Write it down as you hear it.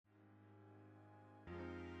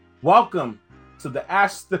Welcome to the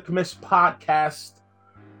Ask the Commish podcast,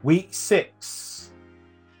 week 6.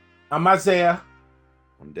 I'm Isaiah,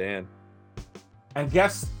 I'm Dan. and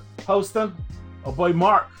guest hosting, our boy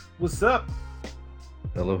Mark. What's up?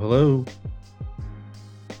 Hello, hello.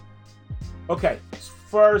 Okay,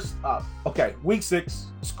 first up. Okay, week 6.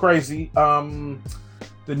 It's crazy. The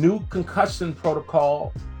new concussion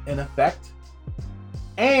protocol in effect,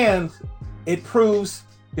 and it proves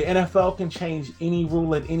the NFL can change any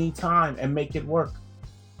rule at any time and make it work.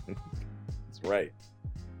 That's right.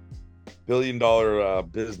 Billion-dollar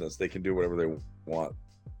business. They can do whatever they want.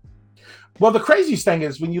 Well, the craziest thing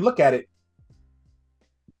is when you look at it,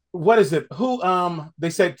 what is it? They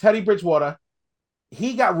said Teddy Bridgewater,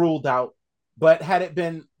 he got ruled out, but had it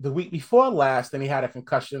been the week before last and he had a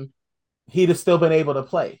concussion, he'd have still been able to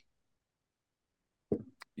play.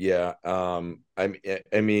 Yeah.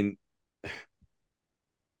 I mean,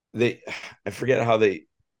 I forget how they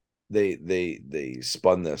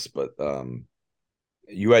spun this, but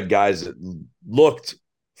you had guys that looked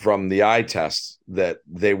from the eye tests that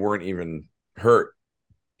they weren't even hurt,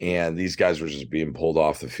 and these guys were just being pulled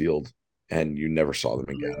off the field, and you never saw them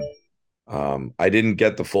again. I didn't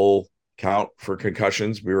get the full count for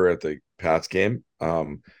concussions. We were at the Pats game,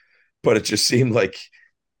 but it just seemed like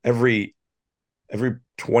every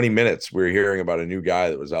 20 minutes we were hearing about a new guy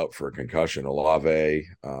that was out for a concussion. Olave,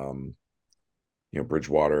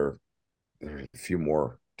 Bridgewater, a few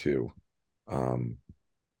more too.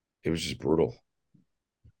 It was just brutal.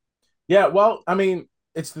 Yeah, well, I mean,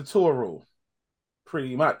 it's the Tua rule,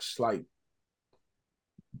 pretty much. Like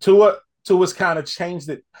Tua's kind of changed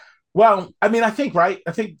it. Well, I mean, I think, right?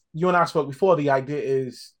 I think you and I spoke before. The idea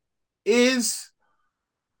is it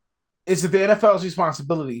the NFL's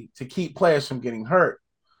responsibility to keep players from getting hurt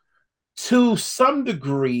to some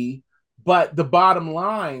degree, but the bottom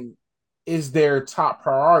line is their top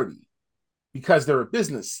priority because they're a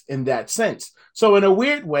business in that sense. So in a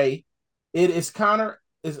weird way, it's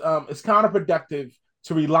counterproductive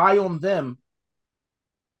to rely on them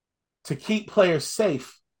to keep players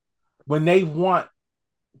safe when they want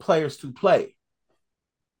players to play.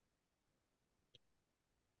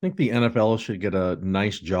 I think the NFL should get a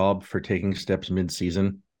nice job for taking steps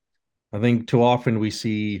mid-season. I think too often we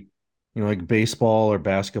see, like baseball or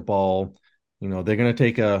basketball, they're going to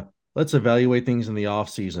take let's evaluate things in the off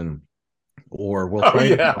season, or we'll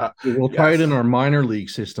try it in our minor league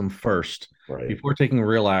system first before taking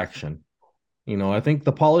real action. I think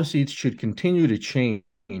the policies should continue to change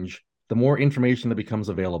the more information that becomes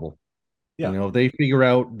available. Yeah. If they figure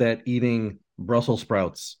out that eating Brussels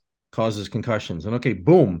sprouts causes concussions, and okay,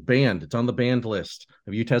 boom, banned. It's on the banned list.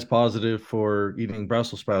 If you test positive for eating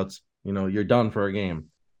Brussels sprouts, you're done for a game.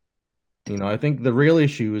 I think the real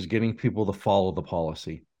issue is getting people to follow the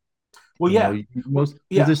policy. Well, yeah.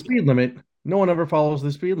 There's a speed limit. No one ever follows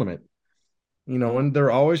the speed limit. And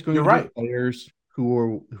they're always going to be players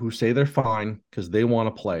who say they're fine because they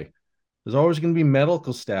want to play. There's always going to be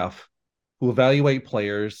medical staff who evaluate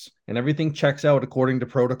players and everything checks out according to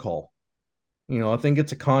protocol. I think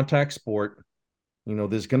it's a contact sport.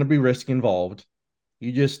 There's going to be risk involved.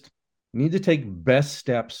 You just need to take best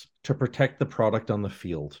steps to protect the product on the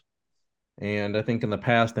field. And I think in the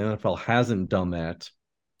past, the NFL hasn't done that.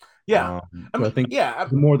 Yeah. I think the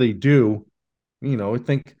more they do, I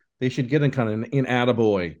think they should get in kind of an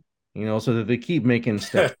attaboy, so that they keep making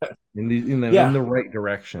steps in the right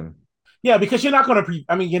direction. Yeah, because you're not going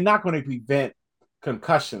to prevent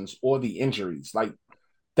concussions or the injuries. Like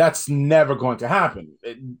that's never going to happen.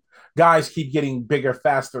 Guys keep getting bigger,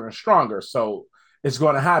 faster, and stronger, so it's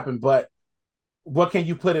going to happen. But what can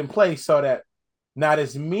you put in place so that not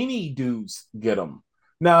as many dudes get them?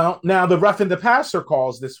 Now the roughing the passer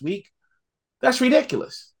calls this week, that's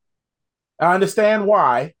ridiculous. I understand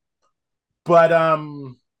why, but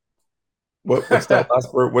what's that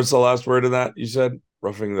last word? What's the last word of that? You said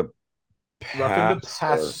roughing the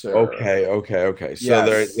passer. Okay.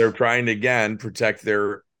 So they're trying to again protect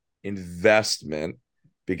their investment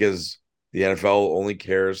because the NFL only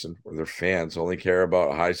cares, and their fans only care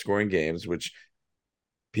about high scoring games, which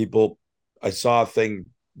I saw a thing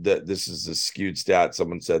that this is a skewed stat.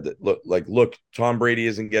 Someone said that look, Tom Brady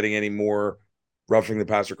isn't getting any more roughing the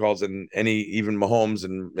passer calls than even Mahomes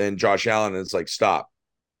and Josh Allen. And it's like, stop.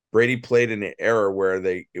 Brady played in an era where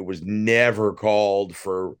it was never called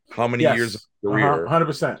for how many years of career.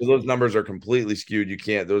 100%. So those numbers are completely skewed. You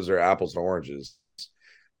can't; those are apples and oranges.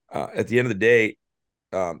 At the end of the day,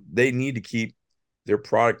 they need to keep their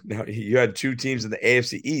product. Now, you had two teams in the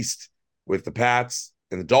AFC East with the Pats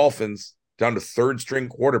and the Dolphins down to third string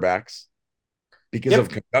quarterbacks because of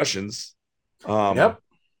concussions.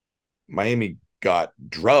 Miami got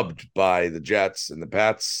drubbed by the Jets, and the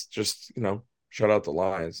Pats just, shut out the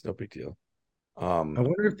Lions. No big deal. I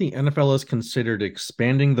wonder if the NFL has considered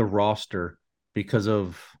expanding the roster because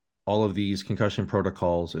of all of these concussion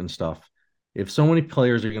protocols and stuff. If so many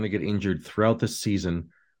players are going to get injured throughout the season,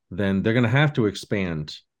 then they're going to have to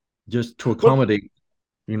expand just to accommodate,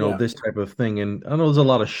 this type of thing. And I know there's a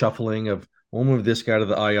lot of shuffling of, we'll move this guy to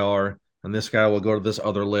the IR, and this guy will go to this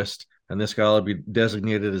other list, and this guy will be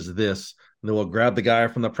designated as this, and then we'll grab the guy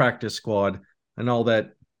from the practice squad and all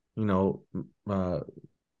that,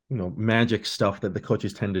 magic stuff that the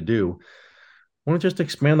coaches tend to do. Why don't just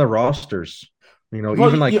expand the rosters?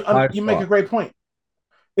 Even like you make a great point.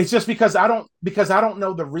 It's just because I don't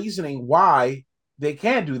know the reasoning why they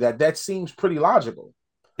can't do that. That seems pretty logical.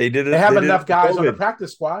 They did it. They have enough guys on the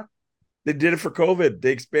practice squad. They did it for COVID.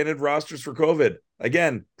 They expanded rosters for COVID.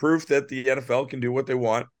 Again, proof that the NFL can do what they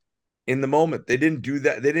want in the moment. They didn't do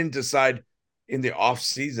that. They didn't decide in the off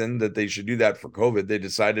season that they should do that for COVID. They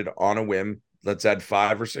decided on a whim, let's add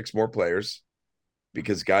 5 or 6 more players,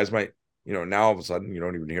 because guys might, now all of a sudden you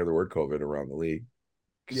don't even hear the word COVID around the league.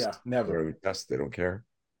 Yeah, never. They don't care.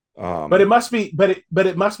 But it must be, but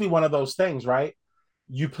it must be one of those things, right?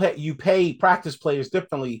 You pay practice players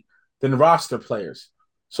differently than roster players,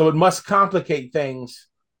 so it must complicate things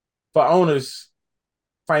for owners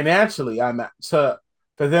financially. For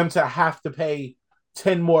them to have to pay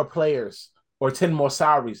 10 more players or 10 more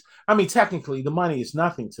salaries. I mean, technically, the money is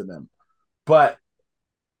nothing to them, but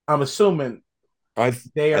I'm assuming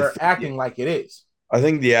they are acting like it is. I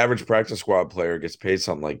think the average practice squad player gets paid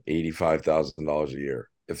something like $85,000 a year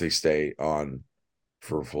if they stay on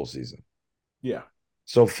for a full season. Yeah.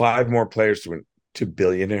 So 5 more players to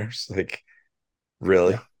billionaires, like,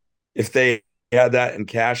 really? Yeah. If they had that in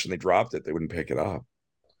cash and they dropped it, they wouldn't pick it up.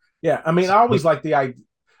 Yeah, I mean, I always like the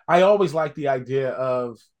idea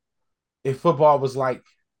of if football was like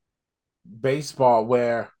baseball,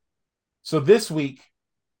 where so this week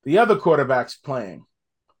the other quarterback's playing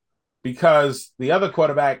because the other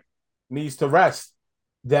quarterback needs to rest.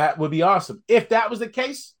 That would be awesome. If that was the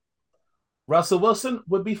case, Russell Wilson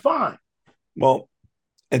would be fine. Well,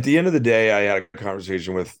 at the end of the day, I had a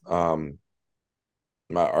conversation with our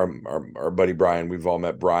buddy Brian. We've all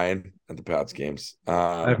met Brian at the Pats games.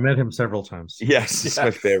 I've met him several times. Yes, he's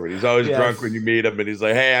my favorite. He's always drunk when you meet him, and he's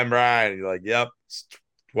like, "Hey, I'm Brian." And you're like, "Yep, it's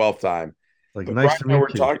 12th time." Like, but nice Brian to meet you. We're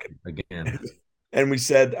talking again, and I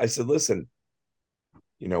said, "Listen,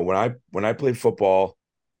 when I played football,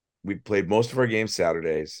 we played most of our games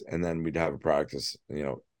Saturdays, and then we'd have a practice.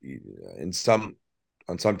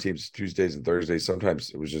 On some teams, Tuesdays and Thursdays. Sometimes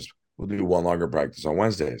it was just, we'll do one longer practice on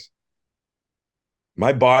Wednesdays.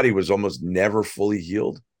 My body was almost never fully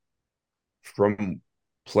healed from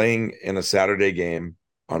playing in a Saturday game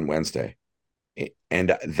on Wednesday.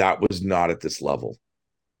 And that was not at this level.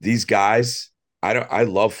 These guys, I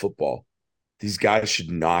love football. These guys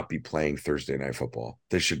should not be playing Thursday night football.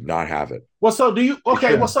 They should not have it. Well, so do you,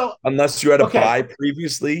 okay, well, so. Unless you had a bye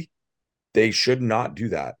previously, they should not do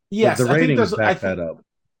that. Yes, the ratings back that up.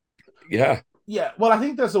 Yeah. Yeah. Well, I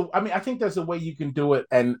think there's a way you can do it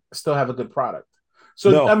and still have a good product.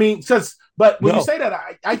 So, I mean, but when you say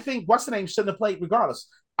that, I think what's the name shouldn't have played regardless.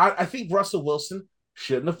 I think Russell Wilson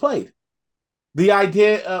shouldn't have played. The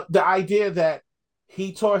idea that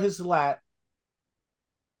he tore his lat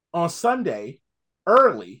on Sunday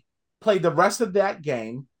early, played the rest of that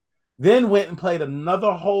game, then went and played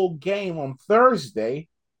another whole game on Thursday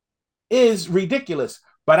is ridiculous.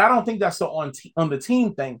 But I don't think that's on the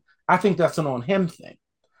team thing. I think that's an on him thing.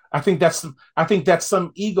 I think that's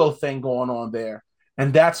some ego thing going on there,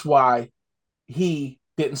 and that's why he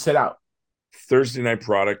didn't sit out. Thursday night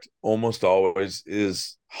product almost always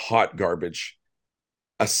is hot garbage.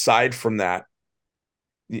 Aside from that,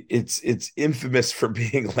 it's infamous for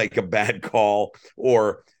being like a bad call,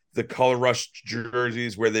 or the color rush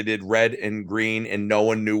jerseys where they did red and green and no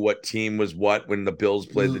one knew what team was what when the Bills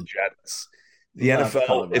played the Jets. The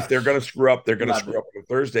NFL, if they're going to screw up, they're going to screw up on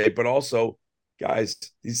Thursday. But also, guys,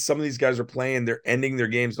 some of these guys are playing. They're ending their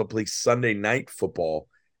games. They'll play Sunday night football,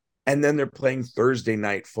 and then they're playing Thursday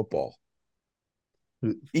night football.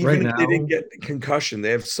 Even if they didn't get concussion,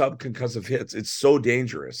 they have subconcussive hits. It's so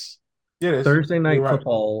dangerous. It is. Thursday night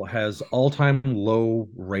football has all-time low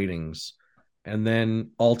ratings and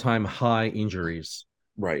then all-time high injuries.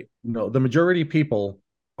 Right. The majority of people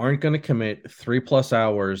aren't going to commit 3+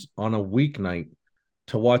 hours on a weeknight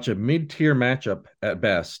to watch a mid-tier matchup at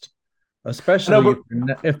best, especially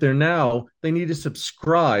if they need to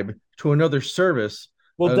subscribe to another service.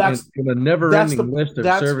 Well, that's a never-ending list of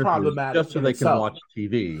services just so they can watch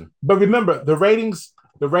TV. But remember, the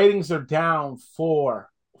ratings are down for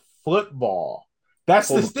football. That's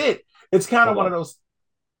just it. It's kind of one of those.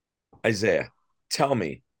 Isaiah, tell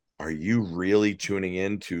me, are you really tuning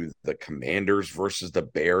in to the Commanders versus the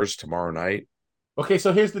Bears tomorrow night? Okay,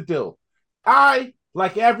 so here's the deal. I,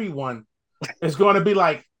 like everyone, is going to be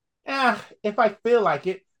like, if I feel like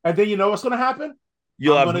it. And then you know what's going to happen?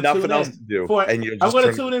 You'll have nothing else to do. I'm going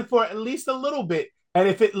to tune in for at least a little bit. And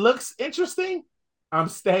if it looks interesting, I'm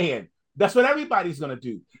staying. That's what everybody's going to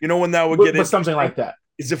do. You know when that would get something like that?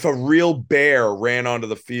 Is if a real bear ran onto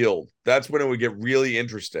the field. That's when it would get really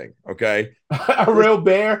interesting. Okay, a real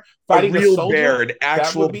bear fighting a real bear, an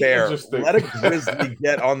actual bear. Let a grizzly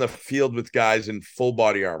get on the field with guys in full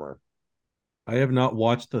body armor. I have not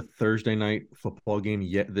watched the Thursday night football game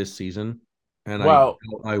yet this season, and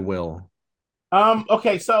I will.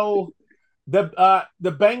 Okay, so the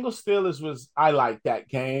Bengals Steelers I like that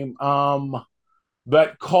game.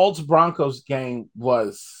 But Colts Broncos game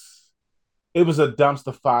was a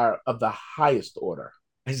dumpster fire of the highest order.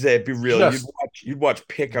 I say, be real. You'd watch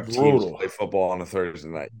pickup teams play football on a Thursday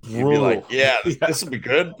night. You'd be like, yeah, this will be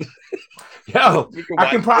good. Yo,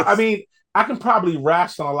 I can probably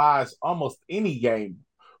rationalize almost any game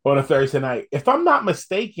on a Thursday night. If I'm not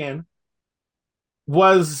mistaken,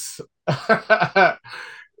 was the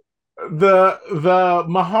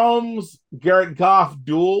Mahomes Garrett Goff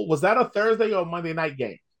duel, was that a Thursday or a Monday night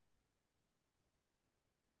game?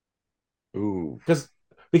 Ooh.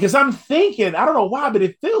 Because I'm thinking, I don't know why, but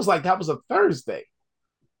it feels like that was a Thursday,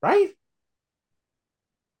 right?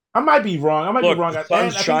 I might be wrong. The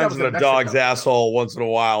sun shines in a dog's asshole once in a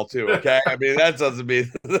while too. Okay, I mean that doesn't mean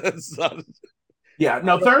Yeah,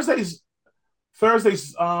 no, Thursdays.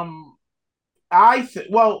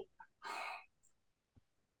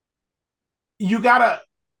 You gotta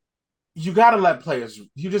let players.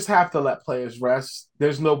 You just have to let players rest.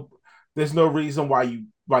 There's no reason why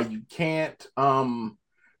you can't.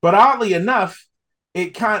 But oddly enough,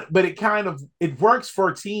 it works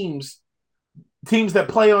for teams that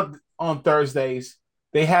play on Thursdays.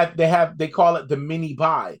 They call it the mini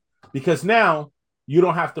bye, because now you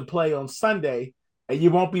don't have to play on Sunday, and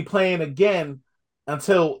you won't be playing again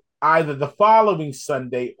until either the following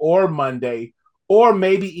Sunday or Monday or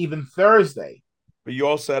maybe even Thursday. But you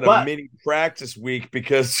also had a mini practice week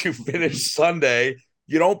because you finished Sunday.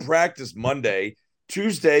 You don't practice Monday.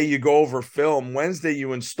 Tuesday, you go over film. Wednesday,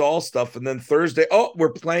 you install stuff. And then Thursday,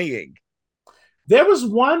 we're playing. There was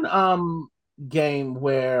one game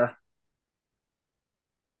where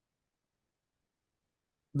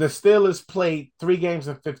the Steelers played 3 games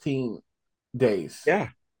in 15 days. Yeah.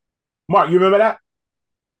 Mark, you remember that?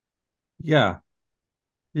 Yeah.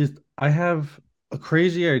 I have a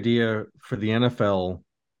crazy idea for the NFL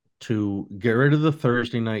to get rid of the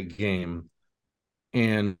Thursday night game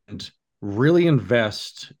and really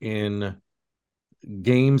invest in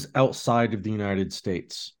games outside of the United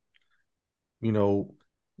States. You know,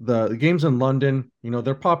 the games in London,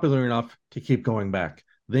 they're popular enough to keep going back.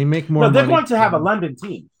 They make more money. They're going to have a London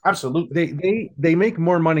team. Absolutely. They make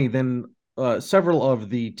more money than several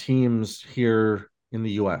of the teams here in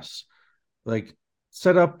the US. Like,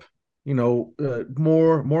 set up,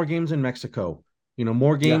 more games in Mexico,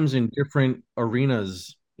 more games in different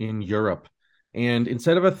arenas in Europe. And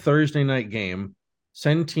instead of a Thursday night game,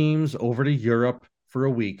 send teams over to Europe for a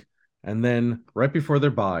week, and then right before their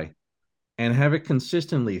bye, and have it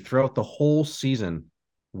consistently throughout the whole season,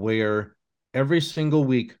 where every single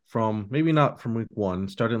week, from maybe not from week 1,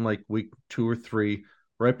 starting like week 2 or 3,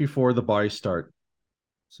 right before the bye start,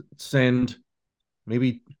 send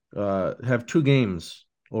maybe have 2 games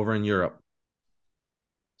over in Europe.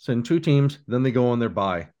 Send 2 teams, then they go on their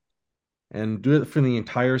bye, and do it for the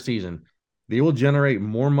entire season. They will generate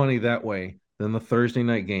more money that way than the Thursday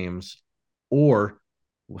night games, or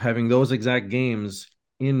having those exact games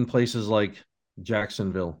in places like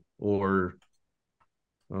Jacksonville, or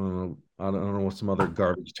I don't know what some other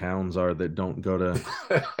garbage towns are that don't go to.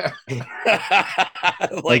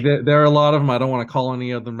 Like there are a lot of them. I don't want to call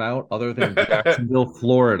any of them out, other than Jacksonville,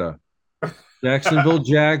 Florida, Jacksonville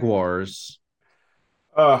Jaguars.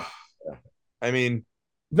 I mean.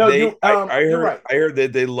 No, I heard. Right. I heard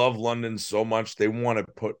that they love London so much they want to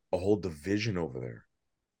put a whole division over there.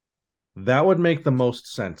 That would make the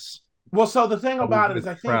most sense. Well, so the thing about it is,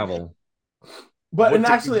 I think travel. But and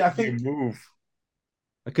actually, I think move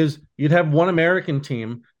because you'd have one American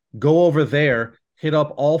team go over there, hit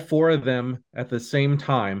up all 4 of them at the same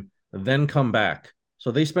time, then come back. So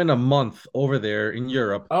they spend a month over there in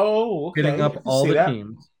Europe. Hitting up all the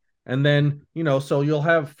teams. And then, so you'll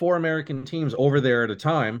have 4 American teams over there at a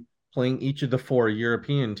time playing each of the 4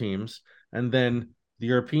 European teams. And then the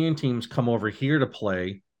European teams come over here to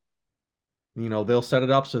play. They'll set it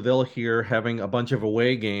up so they'll hear having a bunch of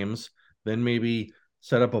away games, then maybe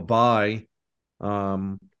set up a bye.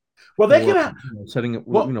 Well, they can setting it,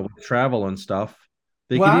 with travel and stuff.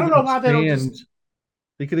 They could I don't know why they don't just...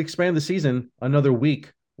 They could expand the season another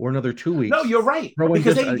week or another 2 weeks. No, you're right.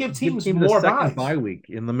 Because they can give teams more bye week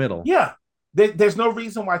in the middle. Yeah. There's no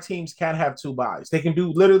reason why teams can't have 2 byes. They can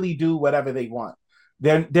literally do whatever they want.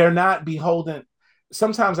 They're not beholden.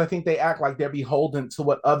 Sometimes I think they act like they're beholden to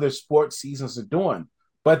what other sports seasons are doing,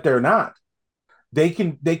 but they're not. They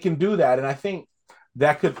can do that, and I think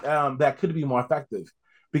that could be more effective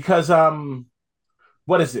because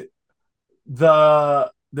what is it?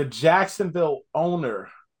 The Jacksonville owner,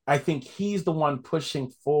 I think he's the one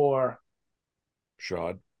pushing for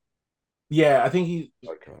Shad. Yeah, I think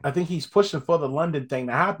he's pushing for the London thing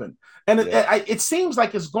to happen, and it seems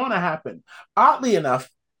like it's going to happen. Oddly enough,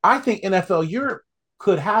 I think NFL Europe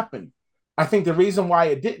could happen. I think the reason why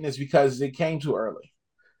it didn't is because it came too early.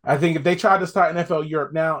 I think if they tried to start NFL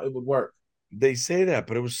Europe now, it would work. They say that,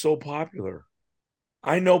 but it was so popular.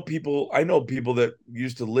 I know people that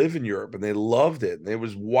used to live in Europe and they loved it, and it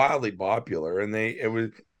was wildly popular, and it was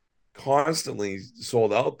constantly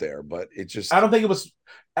sold out there. But it just, I don't think it was.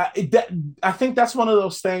 I think that's one of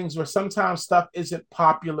those things where sometimes stuff isn't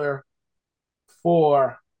popular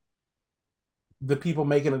for the people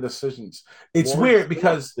making the decisions. It's weird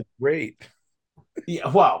because it's great. Yeah,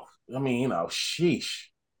 well, I mean, sheesh.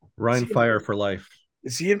 Ryan Fire for life.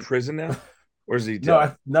 Is he in prison now? Or is he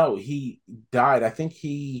dead? No, he died. I think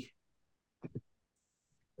he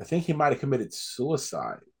might have committed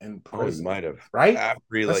suicide in prison. Oh, he might have. Right?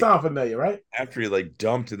 That sounds familiar, right? After he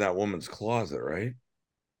dumped in that woman's closet, right?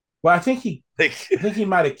 Well, I think he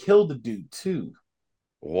might have killed the dude too.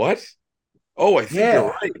 What? Oh, I think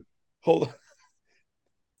you're right. Hold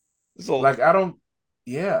on. I don't.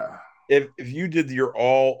 Yeah. If you did your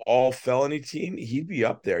all felony team, he'd be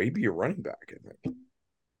up there. He'd be a running back, I think.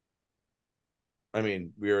 I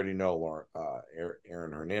mean, we already know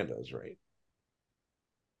Aaron Hernandez, right?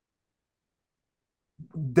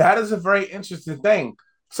 That is a very interesting thing.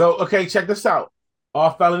 So, okay, check this out. All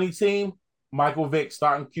felony team, Michael Vick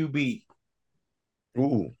starting QB.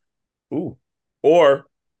 Ooh. Or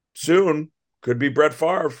soon could be Brett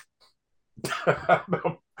Favre.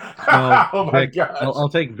 Oh my God! I'll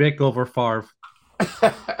take Vic over Favre.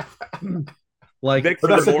 Vic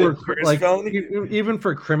even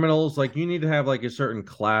for criminals, you need to have a certain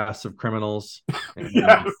class of criminals.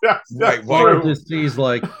 Right.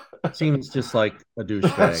 Seems just like a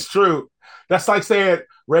douchebag. That's true. That's like saying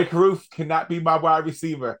Ray Caruth cannot be my wide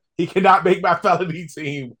receiver. He cannot make my felony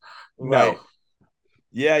team. No. Right.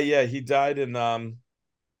 Yeah. He died in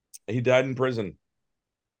prison.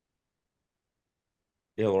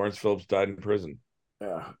 Yeah, Lawrence Phillips died in prison.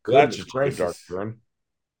 Yeah, that's just a dark turn.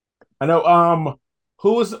 I know.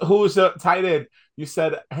 Who was the tight end? You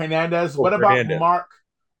said Hernandez. What about Mark?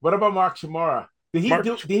 What about Mark Chmura? Did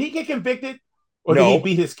he get convicted, or did he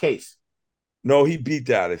beat his case? No, he beat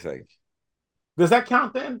that, I think. Does that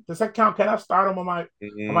count then? Does that count? Can I start him on my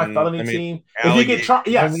felony team? If you get charged,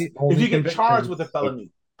 yes. If you get charged with a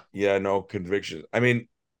felony. Yeah, no conviction. I mean,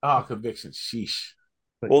 conviction. Sheesh.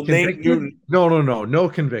 Well, Nate Newton. No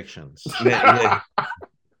convictions.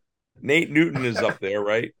 Nate Newton is up there,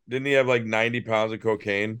 right? Didn't he have 90 pounds of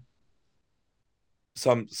cocaine?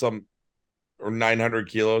 Some or 900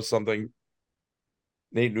 kilos, something.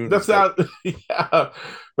 Nate Newton. That's not. Yeah.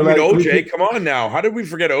 But OJ, come on now. How did we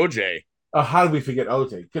forget OJ? How did we forget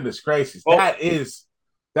OJ? Goodness gracious.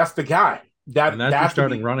 That's the guy. That's your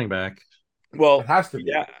starting running back. Well, it has to be.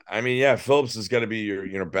 Yeah. I mean, Phillips is going to be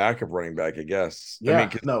your backup running back, I guess. Yeah.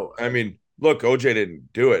 I mean, look, OJ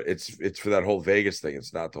didn't do it. It's for that whole Vegas thing.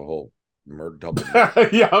 It's not the whole murder double.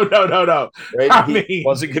 No. Right? He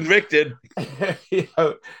wasn't convicted.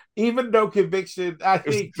 Even no conviction, I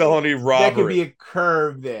think felony robbery. There could be a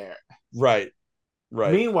curve there. Right.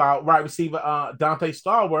 Meanwhile, wide receiver Dante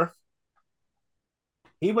Stallworth,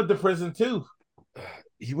 he went to prison too.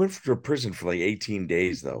 He went to prison for 18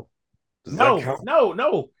 days though. No.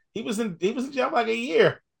 He was in jail for a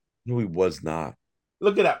year. No, he was not.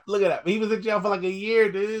 Look it up. He was in jail for a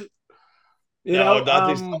year, dude.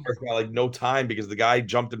 Dante Stallworth got no time because the guy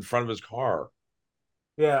jumped in front of his car.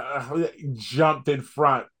 Yeah, jumped in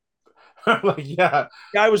front. Yeah.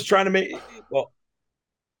 Guy was trying to make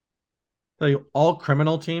all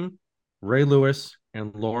criminal team, Ray Lewis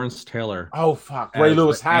and Lawrence Taylor. Oh fuck. Ray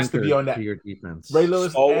Lewis has to be on that. Your defense. Ray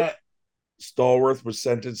Lewis Stallworth was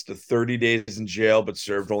sentenced to 30 days in jail, but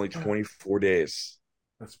served only 24 days.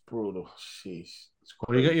 That's brutal. Sheesh.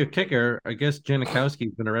 Well, you got your kicker. I guess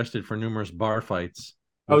Janikowski's been arrested for numerous bar fights.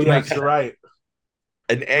 Oh, yeah, that's right.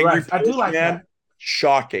 An angry I do like man. that.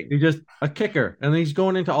 Shocking. He's just a kicker, and he's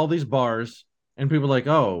going into all these bars, and people are like,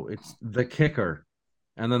 "Oh, it's the kicker,"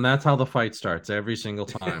 and then that's how the fight starts every single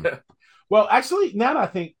time. Well, actually, now that I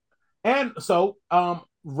think, and so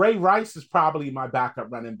Ray Rice is probably my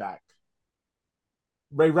backup running back.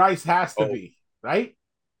 Ray Rice has to be, right?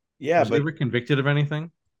 Yeah, was he ever convicted of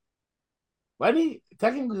anything? Let me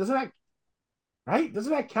technically doesn't that right?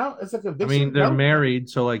 Doesn't that count as a conviction? I mean, they're married,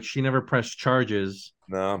 so like she never pressed charges.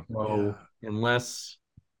 No. So unless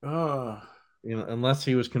unless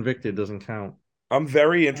he was convicted, doesn't count. I'm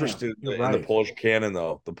very interested in the Polish Cannon,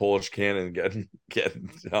 though. The Polish Cannon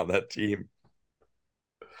getting on that team.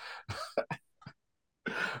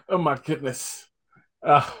 Oh my goodness.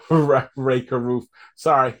 Ray Caruth.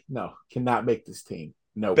 Sorry, no, cannot make this team.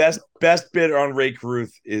 No. Best bit on Ray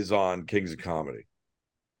Caruth is on Kings of Comedy.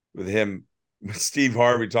 With him, with Steve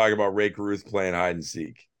Harvey talking about Ray Caruth playing hide and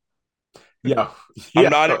seek. Yeah. I'm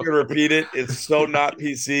not even going to repeat it. It's so not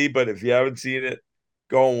PC, but if you haven't seen it,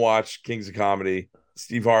 go and watch Kings of Comedy,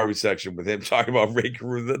 Steve Harvey section with him talking about Ray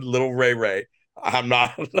Caruth, little Ray. I'm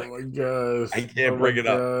not. Oh my gosh. I can't bring it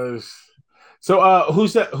up. So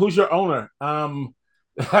who's your owner?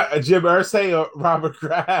 Jim Irsay or Robert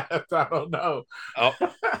Kraft? I don't know. Oh,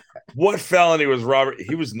 what felony was Robert?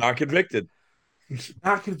 He was not convicted.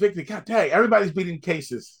 Not convicted. God dang, everybody's beating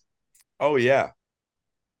cases. Oh yeah.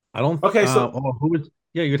 I don't. Okay, so who would?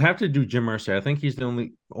 Yeah, you'd have to do Jim Irsay. I think he's the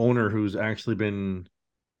only owner who's actually been,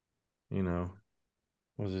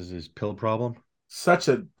 what is his pill problem?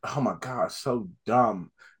 Oh my gosh, so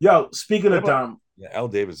dumb. Yo, speaking of dumb. Yeah, Al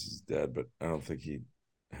Davis is dead, but I don't think he.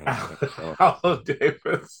 Al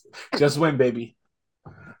Davis, just win, baby.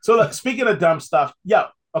 So look, speaking of dumb stuff,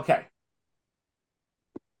 okay.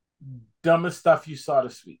 Dumbest stuff you saw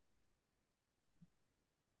this week.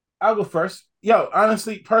 I'll go first.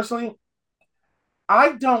 Honestly, personally,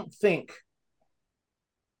 I don't think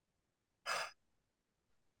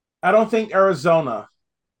Arizona.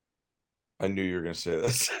 I knew you were going to say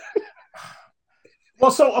this.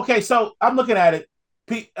 Well, so I'm looking at it.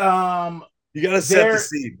 You got to set the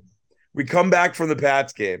scene. We come back from the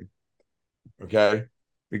Pats game. Okay.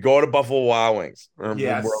 We go to Buffalo Wild Wings.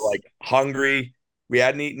 Yes. We're like hungry. We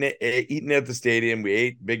hadn't eaten at the stadium. We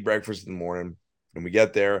ate big breakfast in the morning, and we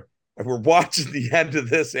get there, and we're watching the end of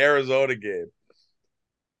this Arizona game.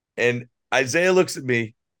 And Isaiah looks at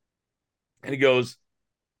me, and he goes,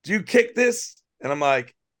 "Do you kick this?" And I'm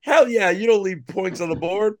like, "Hell yeah! You don't leave points on the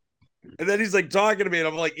board." And then he's like talking to me, and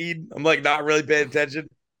I'm like eating. I'm like not really paying attention.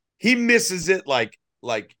 He misses it like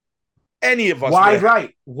any of us. Wide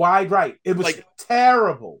right. It was like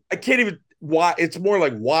terrible. I can't even. Why? It's more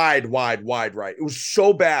like wide right. It was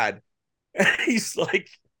so bad. And he's like,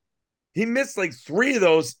 he missed like 3 of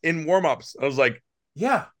those in warmups. I was like,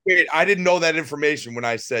 yeah. Wait, I didn't know that information when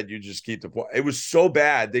I said you just keep the point. It was so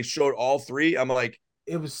bad. They showed all 3. I'm like,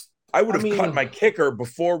 I would have cut my kicker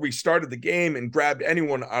before we started the game and grabbed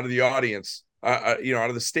anyone out of the audience, out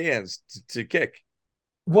of the stands to kick.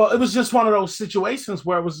 Well, it was just one of those situations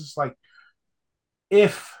where it was just like,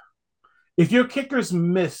 if your kickers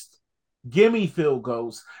missed gimme field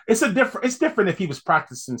goals, it's different if he was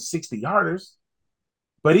practicing 60-yarders,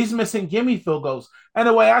 but he's missing gimme field goals. And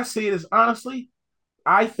the way I see it is, honestly,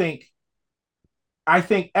 I think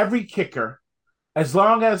every kicker, as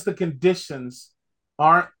long as the conditions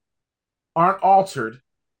aren't altered,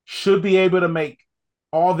 should be able to make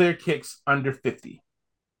all their kicks under 50.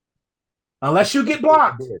 Unless you get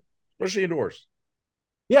blocked. Especially indoors.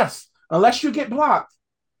 Yes, unless you get blocked.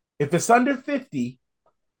 If it's under 50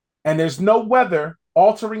 and there's no weather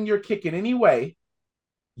altering your kick in any way,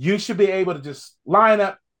 you should be able to just line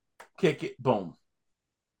up, kick it, boom.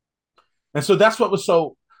 And so that's what was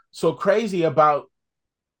so crazy about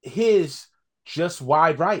his just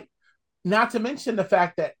wide right. Not to mention the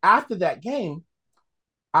fact that after that game,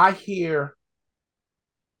 I hear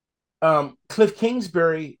Cliff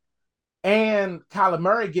Kingsbury and Kyler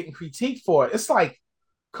Murray getting critiqued for it. It's like,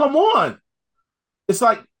 come on. It's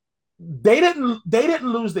like they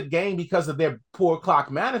didn't lose the game because of their poor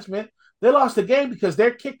clock management. They lost the game because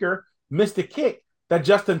their kicker missed a kick that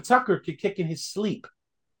Justin Tucker could kick in his sleep.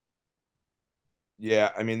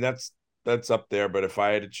 Yeah, I mean that's up there, but if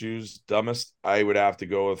I had to choose dumbest, I would have to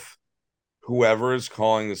go with whoever is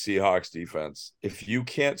calling the Seahawks defense. If you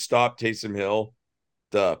can't stop Taysom Hill,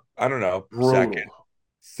 second,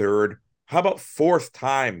 third, how about 4th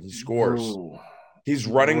time he scores? He's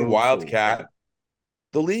running Wildcat.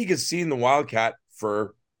 The league has seen the Wildcat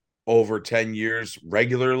for over 10 years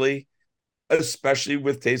regularly, especially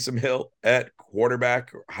with Taysom Hill at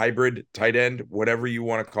quarterback, hybrid, tight end, whatever you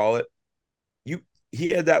want to call it. he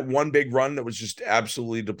had that one big run that was just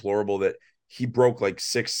absolutely deplorable that he broke like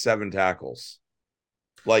 6-7 tackles.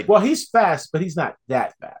 Like, well, he's fast, but he's not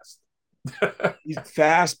that fast. He's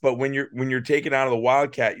fast, but when you're taken out of the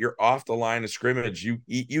Wildcat, you're off the line of scrimmage.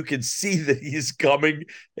 You can see that he's coming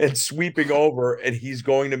and sweeping over, and he's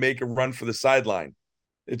going to make a run for the sideline.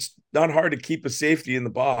 It's not hard to keep a safety in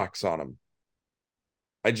the box on him.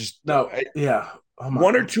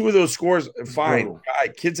 One or two of those scores, fine. Guy,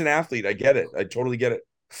 kid's an athlete. I get it. I totally get it.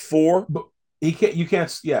 4, but you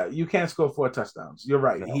can't score 4 touchdowns. You're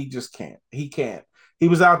right. No. He just can't. He can't. He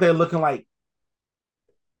was out there looking like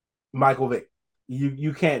Michael Vick.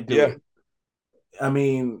 You can't do it. I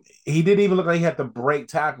mean, he didn't even look like he had to break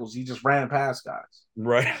tackles. He just ran past guys.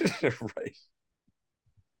 Right. Right.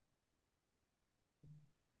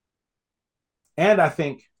 And I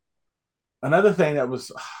think another thing that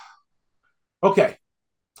was okay.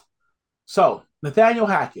 So Nathaniel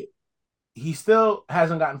Hackett, he still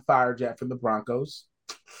hasn't gotten fired yet from the Broncos.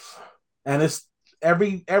 And it's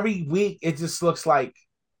every week it just looks like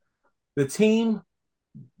the team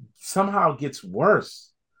somehow gets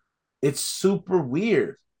worse. It's super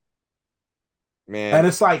weird, man. And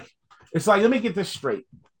it's like let me get this straight.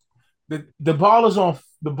 The ball is on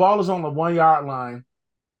the 1 yard line.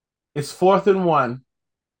 It's 4th and 1,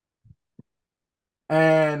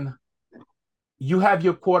 and you have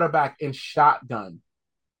your quarterback in shotgun.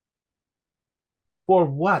 For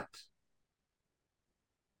what?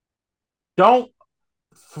 Don't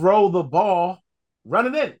throw the ball,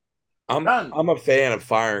 run it in. I'm a fan of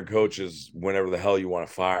firing coaches whenever the hell you want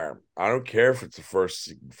to fire them. I don't care if it's the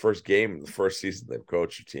first game of the first season they've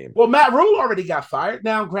coached your team. Well, Matt Rhule already got fired.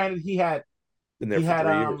 Now, granted, he had been there for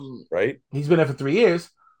 3 years, right? He's been there for 3 years,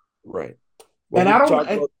 right? Well, and I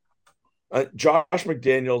don't. Josh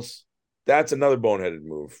McDaniels, that's another boneheaded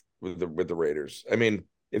move with the Raiders. I mean,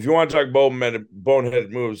 if you want to talk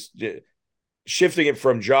boneheaded moves, shifting it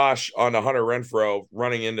from Josh on to Hunter Renfrow,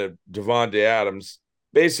 running into Devontae Adams,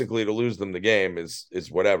 basically to lose them the game is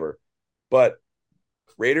whatever. But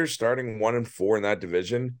Raiders starting 1-4 in that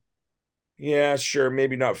division, yeah, sure,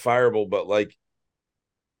 maybe not fireable, but like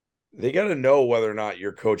they got to know whether or not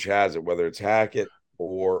your coach has it, whether it's Hackett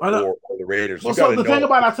or the Raiders. Well, so the thing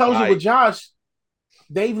about I told you with Josh,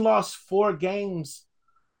 they've lost 4 games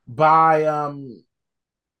by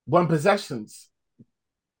 1 possessions,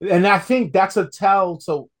 and I think that's a tell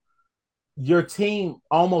to your team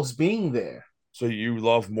almost being there. So you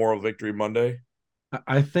love Moral Victory Monday?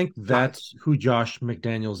 I think that's who Josh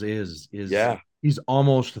McDaniels is he's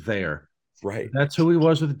almost there. Right. That's who he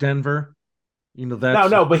was with Denver. You know, that's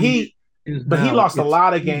but he lost a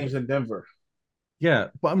lot of games in Denver. Yeah,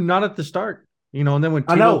 but I'm not at the start. You know, and then when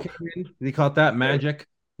Tebow came in, he caught that magic.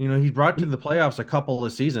 You know, he brought to the playoffs a couple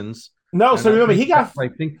of seasons. No, so remember he got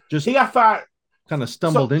fired. Kind of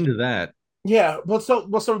stumbled into that. Yeah, so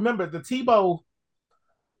remember the Tebow.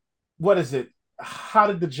 What is it? How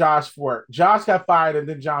did the Josh work? Josh got fired, and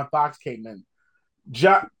then John Fox came in.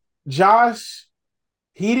 Josh,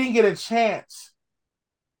 he didn't get a chance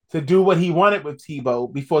to do what he wanted with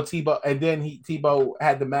Tebow before Tebow, and then Tebow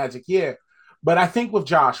had the magic year. But I think with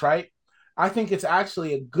Josh, right? I think it's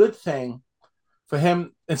actually a good thing for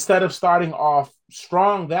him. Instead of starting off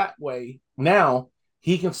strong that way, now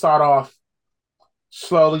he can start off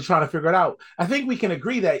slowly trying to figure it out. I think we can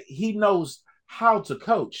agree that he knows how to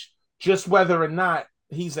coach. Just whether or not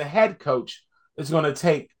he's a head coach is going to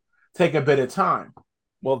take a bit of time.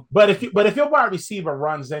 Well, but if your wide receiver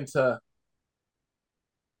run into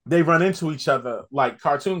each other like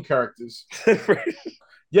cartoon characters,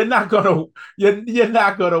 you're not gonna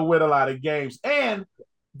win a lot of games. And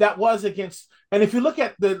that was against. And if you look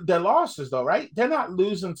at their losses, though, right? They're not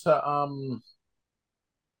losing to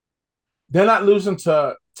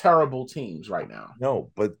terrible teams right now. No,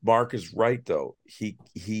 but Mark is right though. He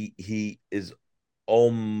is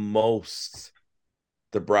almost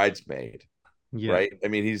the bridesmaid. Yeah. Right? I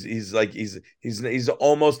mean, he's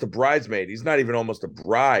almost a bridesmaid. He's not even almost a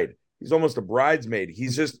bride. He's almost a bridesmaid.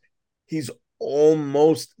 He's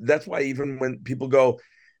almost. That's why even when people go,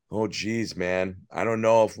 "Oh geez, man, I don't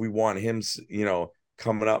know if we want him, you know,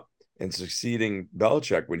 coming up and succeeding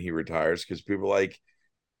Belichick when he retires," because people like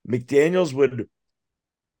McDaniels would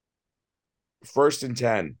 1st and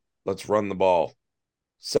 10, let's run the ball.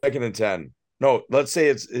 2nd and 10. No, let's say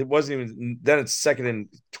it wasn't even then it's 2nd and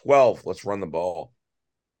 12, let's run the ball.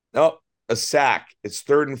 No, a sack. It's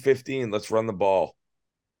 3rd and 15, let's run the ball.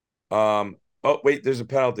 Oh wait, there's a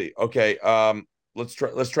penalty. Okay, let's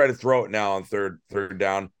try to throw it now on third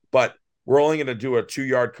down, but we're only going to do a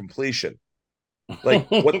 2-yard completion.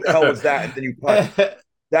 Like what the hell was that? And then you punt.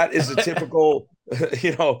 That is a typical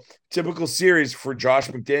typical series for Josh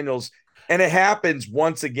McDaniels, and it happens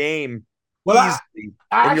once a game. Well, I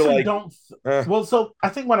actually like, don't. Well, so I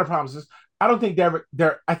think one of the problems is I don't think Derek.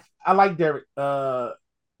 I like Derek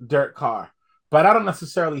Carr, but I don't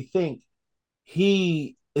necessarily think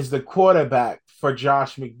he is the quarterback for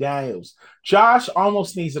Josh McDaniels. Josh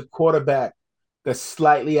almost needs a quarterback that's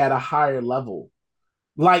slightly at a higher level.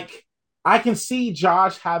 Like I can see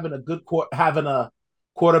Josh having a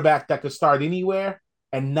quarterback that could start anywhere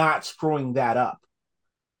and not screwing that up.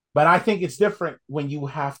 But I think it's different when you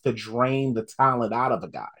have to drain the talent out of a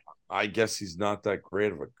guy. I guess he's not that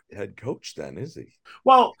great of a head coach then, is he?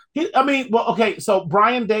 Well, okay. So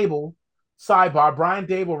Brian Daboll, sidebar, Brian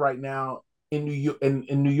Daboll right now in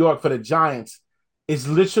New York for the Giants is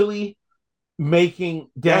literally making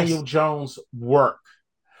Daniel Jones work.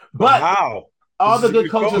 But how? All the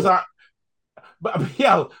good coaches are. But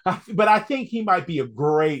yeah, but I think he might be a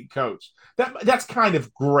great coach. That's kind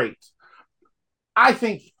of great. I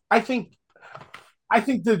think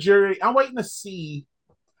the jury. I'm waiting to see.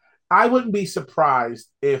 I wouldn't be surprised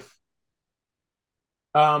if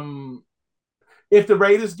the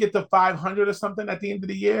Raiders get to 500 or something at the end of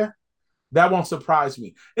the year. That won't surprise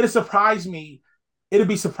me. It'd surprise me. It'd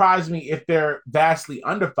be surprise me if they're vastly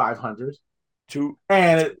under 500.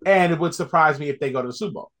 And it would surprise me if they go to the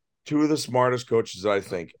Super Bowl. Two of the smartest coaches, I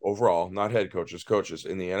think, overall, not head coaches, coaches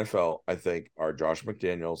in the NFL, I think, are Josh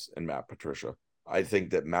McDaniels and Matt Patricia. I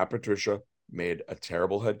think that Matt Patricia made a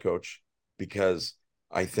terrible head coach because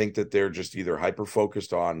I think that they're just either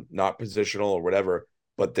hyper-focused on not positional or whatever,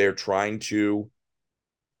 but they're trying to,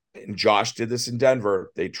 and Josh did this in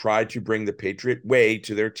Denver, they tried to bring the Patriot way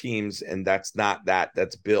to their teams, and that's not that.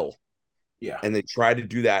 That's Bill. Yeah. And they try to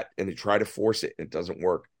do that, and they try to force it, and it doesn't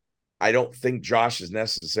work. I don't think Josh is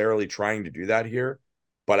necessarily trying to do that here,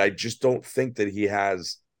 but I just don't think that he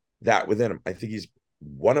has that within him. I think he's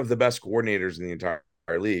one of the best coordinators in the entire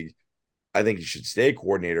league. I think he should stay a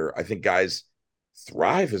coordinator. I think guys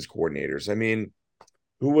thrive as coordinators. I mean,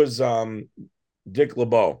 who was Dick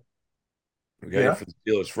LeBeau? Okay, for the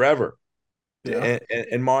Steelers forever. Yeah.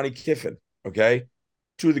 And Monty Kiffin, okay?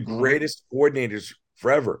 Two of the greatest coordinators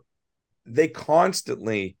forever. They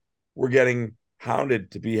constantly were getting hounded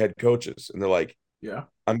to be head coaches, and they're like, yeah,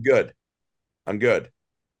 I'm good.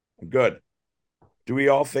 Do we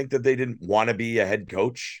all think that they didn't want to be a head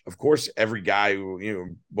coach? Of course, every guy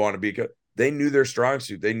who want to be a coach, they knew their strong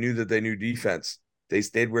suit. They knew that they knew defense. They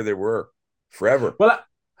stayed where they were forever. Well,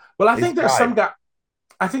 I think there's some guy.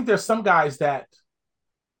 I think there's some guys that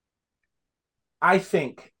I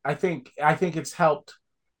think it's helped.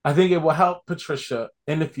 I think it will help Patricia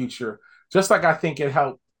in the future, just like I think it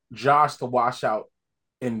helped Josh to wash out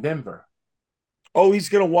in Denver. Oh, he's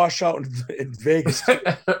going to wash out in Vegas.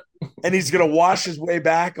 And he's going to wash his way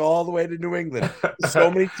back all the way to New England.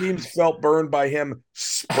 So many teams felt burned by him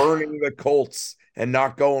spurning the Colts and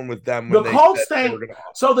not going with them. When the Colts thing.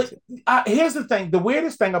 So here's the thing. The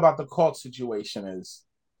weirdest thing about the Colts situation is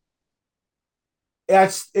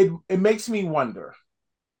it makes me wonder,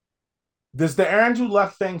 does the Andrew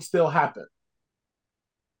Luck thing still happen?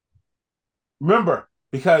 Remember,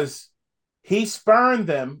 because he spurned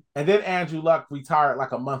them, and then Andrew Luck retired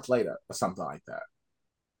like a month later or something like that.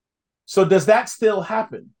 So does that still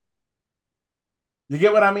happen? You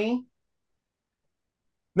get what I mean?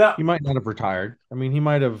 Now, he might not have retired. I mean, he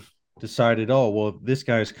might have decided, oh, well, this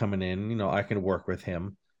guy's coming in, I can work with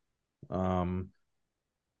him. I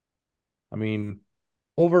mean,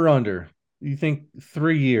 over under, you think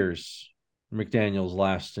 3 years McDaniels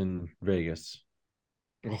lasts in Vegas?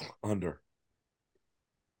 Oh, under.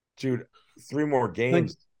 Dude, 3 more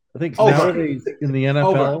games. I think nowadays in the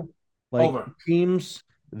NFL, teams,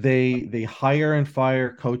 they hire and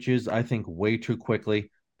fire coaches, I think, way too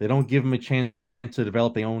quickly. They don't give them a chance to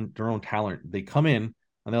develop their own talent. They come in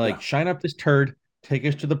and they're like, shine up this turd, take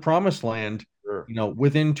us to the promised land,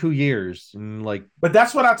 within 2 years. And but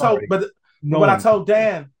that's what I told. I told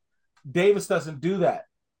Dan, Davis doesn't do that.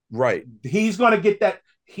 Right. He's going to get that.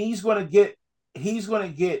 He's going to get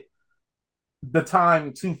the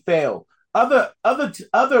time to fail. Other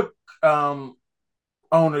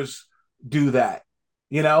owners do that.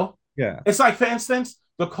 Yeah. It's like, for instance,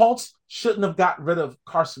 the Colts shouldn't have gotten rid of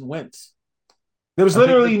Carson Wentz. There was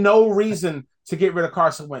literally no reason to get rid of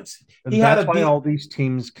Carson Wentz. That's why all these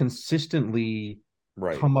teams consistently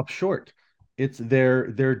come up short. It's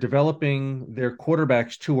they're developing their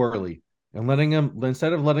quarterbacks too early and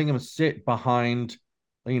instead of letting them sit behind,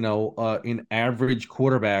 an average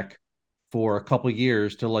quarterback for a couple of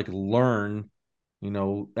years to learn,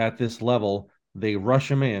 at this level, they rush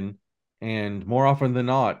them in, and more often than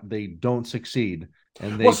not, they don't succeed.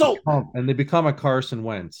 and they become a Carson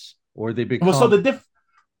Wentz, or they become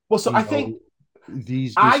I think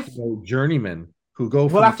these journeymen who go.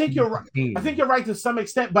 Well, I think you're right. I think you're right to some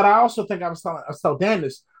extent, but I also think I was telling Dan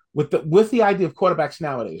this with the idea of quarterbacks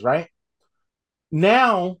nowadays, right?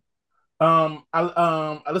 Now,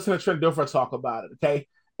 I listen to Trent Dilfer talk about it, okay,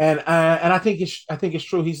 and I think it's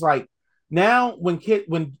true. He's like, now when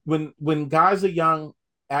guys are young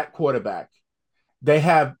at quarterback, they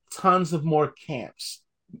have tons of more camps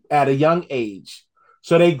at a young age,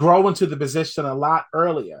 so they grow into the position a lot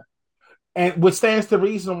earlier, and which stands to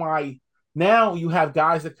reason why now you have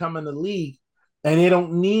guys that come in the league and they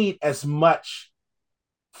don't need as much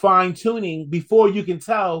fine tuning before you can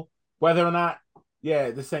tell whether or not,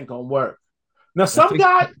 this ain't gonna work. Now, some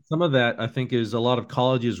of that I think is a lot of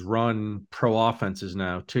colleges run pro offenses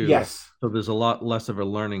now too. Yes, so there's a lot less of a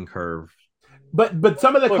learning curve. But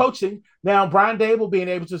some of the coaching now, Brian Daboll being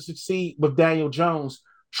able to succeed with Daniel Jones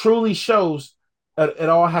truly shows it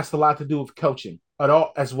all has a lot to do with coaching at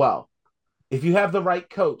all as well. If you have the right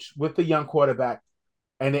coach with the young quarterback,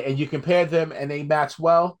 and you compare them and they match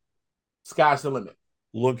well, sky's the limit.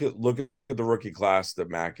 Look at the rookie class that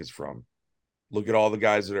Mac is from. Look at all the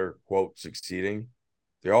guys that are, quote, succeeding.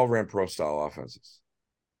 They all ran pro-style offenses.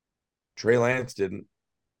 Trey Lance didn't.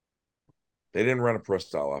 They didn't run a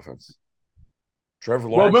pro-style offense. Trevor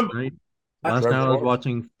Lawrence. Last night I was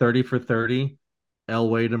watching 30 for 30,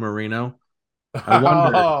 Elway to Marino.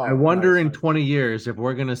 I wonder in 20 years if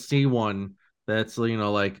we're going to see one that's,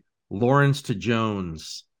 like Lawrence to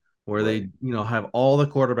Jones, where they, have all the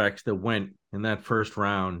quarterbacks that went in that first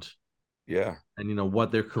round. Yeah. And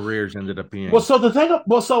what their careers ended up being.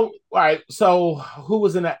 All right. So who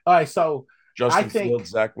was in that? All right. So Justin Fields,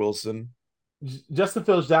 Zach Wilson,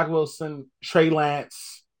 Trey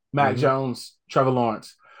Lance, Mac Jones, Trevor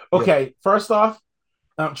Lawrence. Okay. First off,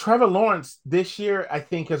 Trevor Lawrence this year, I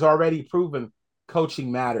think, has already proven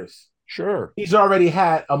coaching matters. Sure. He's already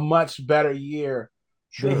had a much better year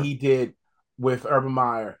than he did with Urban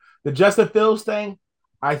Meyer. The Justin Fields thing,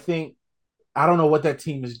 I don't know what that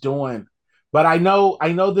team is doing, but I know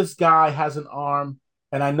this guy has an arm,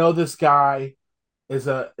 and I know this guy is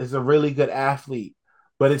a really good athlete.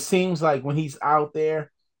 But it seems like when he's out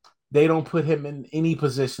there, they don't put him in any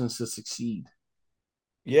positions to succeed.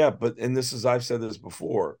 Yeah, and I've said this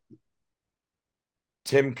before.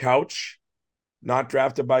 Tim Couch, not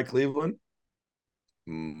drafted by Cleveland,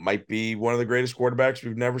 might be one of the greatest quarterbacks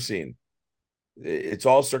we've never seen. It's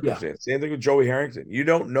all circumstance. Same thing with Joey Harrington. You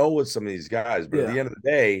don't know with some of these guys, but at the end of the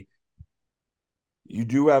day, you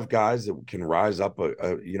do have guys that can rise up, to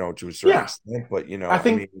a certain extent. But at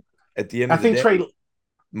the end of the day,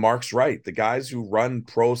 Mark's right. The guys who run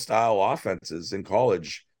pro-style offenses in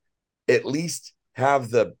college at least have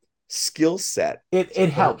the skill set. It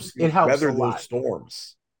helps. It helps weather a lot. Those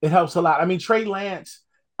storms. It helps a lot. I mean, Trey Lance.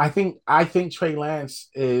 I think Trey Lance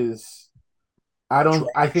is.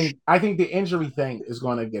 I think the injury thing is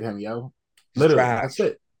going to get him, yo. Literally, that's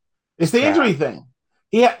it. It's the injury thing.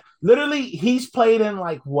 He's played in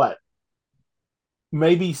like what?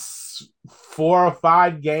 Maybe 4 or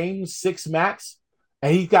 5 games, 6 max,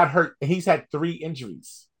 and he got hurt. And he's had 3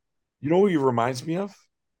 injuries. You know who he reminds me of?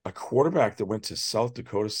 A quarterback that went to South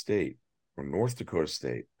Dakota State or North Dakota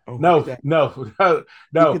State. Oh, no.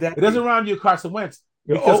 It doesn't remind you of Carson Wentz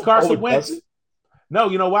because Carson Wentz. No,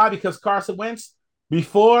 you know why? Because Carson Wentz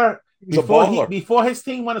before his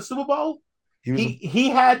team won a Super Bowl, he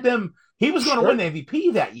had them. He was going to win the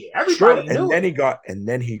MVP that year. Everybody knew. And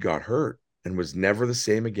then he got hurt and was never the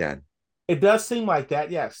same again. It does seem like that.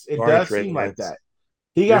 Yes, it does seem like that.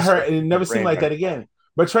 He got hurt and it never seemed like that again.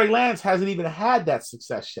 But Trey Lance hasn't even had that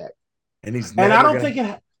success yet. And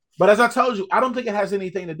but as I told you, I don't think it has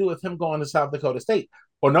anything to do with him going to South Dakota State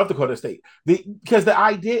or North Dakota State. Because the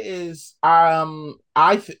idea is, also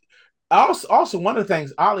one of the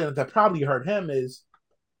things, oddly enough, that probably hurt him is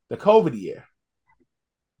the COVID year.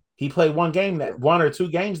 He played 1 or 2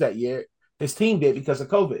 games that year. His team did because of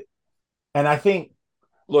COVID. And I think,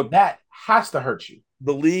 that has to hurt you.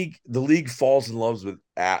 The league falls in love with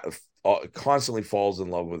constantly falls in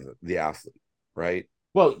love with the athlete, right?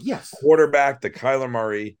 Well, yes. Quarterback, the Kyler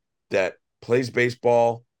Murray that plays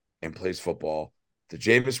baseball and plays football, the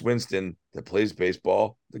Jameis Winston that plays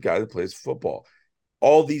baseball, the guy that plays football.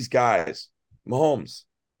 All these guys, Mahomes,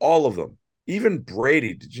 all of them. Even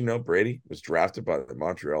Brady. Did you know Brady was drafted by the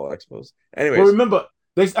Montreal Expos? Anyways, well, remember,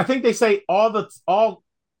 I think they say almost all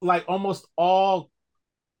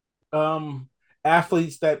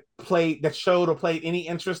athletes that showed or played any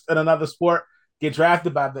interest in another sport get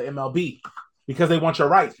drafted by the MLB because they want your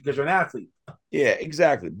rights because you're an athlete. Yeah,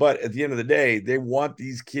 exactly. But at the end of the day, they want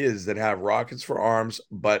these kids that have rockets for arms,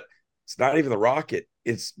 but it's not even the rocket.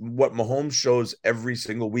 It's what Mahomes shows every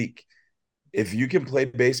single week. If you can play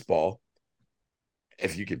baseball,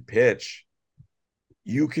 if you can pitch,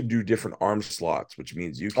 you can do different arm slots, which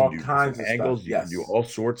means you can All do kinds different of stuff. angles. You can do Yes. all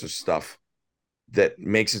sorts of stuff that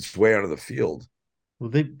makes its way onto the field. Well,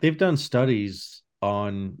 they've done studies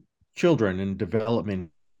on children and development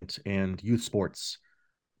and youth sports,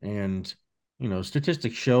 and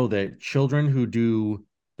statistics show that children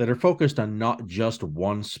that are focused on not just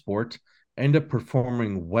one sport end up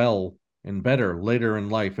performing well and better later in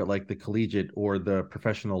life at like the collegiate or the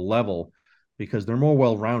professional level because they're more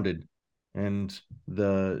well-rounded. And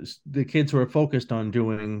the kids who are focused on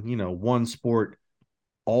doing one sport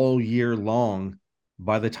all year long,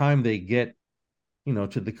 by the time they get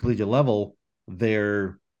to the collegiate level,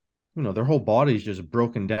 their their whole body's just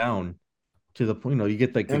broken down to the point, you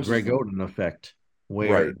get like the Greg Oden effect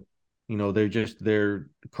where, right. Their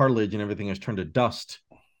cartilage and everything has turned to dust,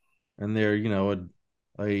 and they're,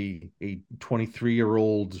 a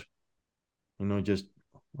 23-year-old, just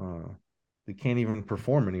they can't even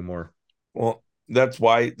perform anymore. Well, that's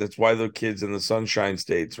why the kids in the Sunshine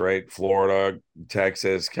States, right? Florida,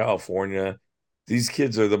 Texas, California, these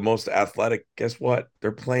kids are the most athletic. Guess what?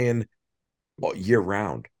 They're playing all year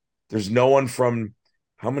round. There's no one from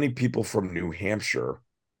how many people from New Hampshire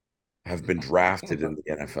have been drafted in the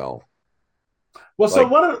NFL? Well, so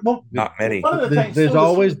not many. One of the things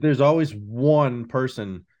there's always one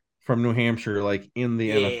person from New Hampshire like in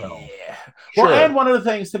the NFL. Well, sure. And one of the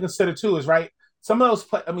things to consider too is right. Some of those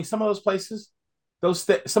places,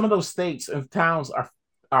 some of those states and towns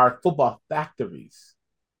are football factories.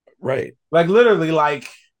 Right. Like literally, like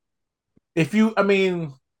if you, I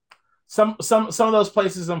mean, some of those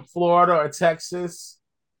places in Florida or Texas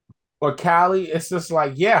or Cali, it's just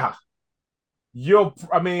like, yeah, you're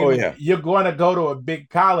going to go to a big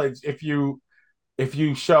college if you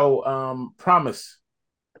show promise.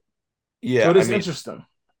 Yeah, so it is interesting.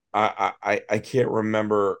 I can't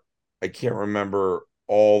remember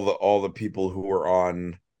all the people who were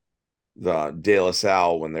on the De La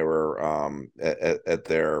Salle when they were at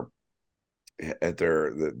their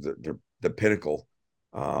the pinnacle,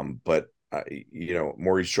 but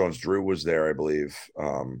Maurice Jones-Drew was there, I believe,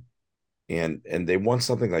 and they won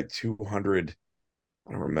something like 200.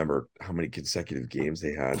 I don't remember how many consecutive games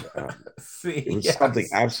they had. It was something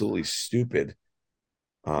absolutely stupid.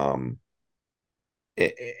 And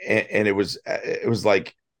it was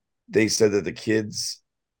like they said that the kids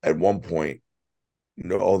at one point, they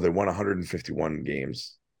won 151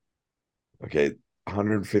 games. Okay,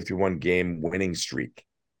 151 game winning streak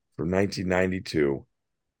from 1992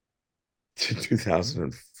 to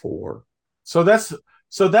 2004. So that's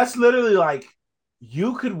literally like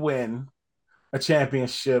you could win a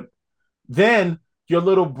championship, then your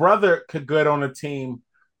little brother could get on a team,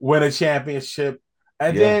 win a championship,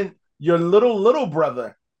 and then your little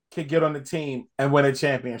brother could get on the team and win a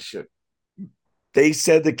championship. They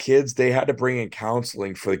said the kids, they had to bring in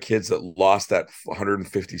counseling for the kids that lost that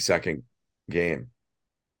 152nd game.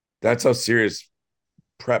 That's how serious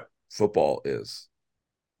prep football is.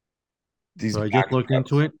 So I just looked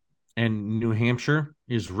into it, and New Hampshire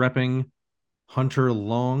is repping Hunter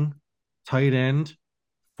Long, tight end,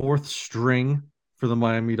 4th string for the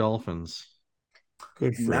Miami Dolphins.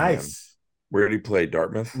 Good for him. Where did he play?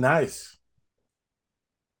 Dartmouth? Nice.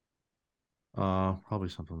 Probably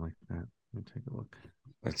something like that. Let me take a look.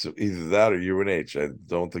 That's either that or UNH. I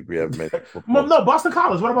don't think we have many. No, Boston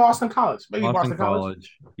College. What about Boston College? Maybe Boston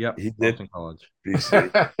College. Yep, he Boston College.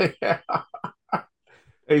 BC.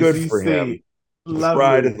 Good for him. The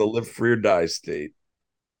pride of the live free or die state.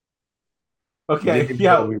 Okay,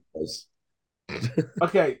 yeah.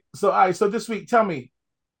 Okay, so all right. So this week, tell me,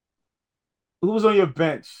 who was on your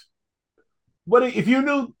bench? What if you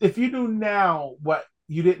knew now what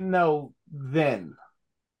you didn't know then?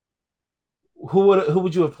 Who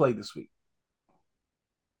would you have played this week?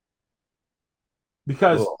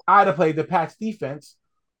 Because I'd have played the Pats defense,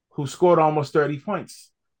 who scored almost 30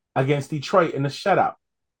 points against Detroit in the shutout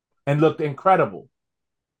and looked incredible.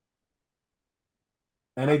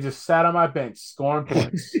 And they just sat on my bench scoring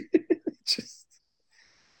points.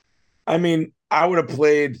 I mean, I would have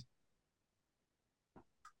played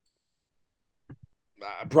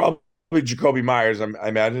probably Jakobi Meyers. I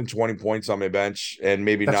imagine 20 points on my bench, and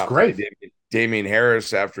maybe That's not great. Damian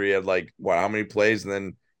Harris after he had how many plays and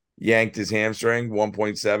then yanked his hamstring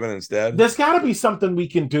 1.7 instead. There's got to be something we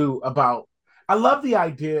can do about. I love the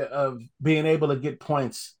idea of being able to get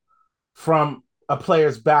points from a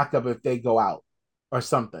player's backup if they go out or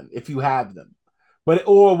something, if you have them.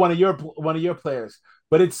 or one of your players.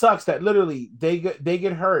 But it sucks that literally they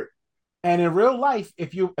get hurt, and in real life,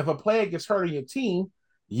 if a player gets hurt on your team,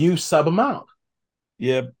 you sub them out.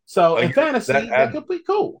 Yeah. So in fantasy, that could be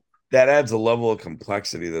cool. That adds a level of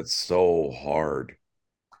complexity that's so hard.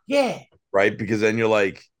 Yeah. Right? Because then you're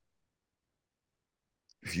like,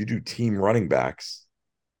 if you do team running backs,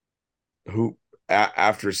 who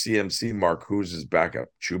after CMC Mark, who's his backup?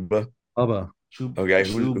 Chuba? Okay,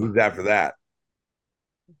 who's after that?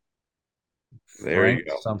 There you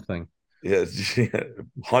go. Something. Yes,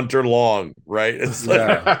 Hunter Long, right? It's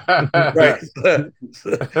right.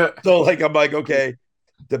 So like I'm like, okay,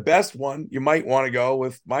 the best one you might want to go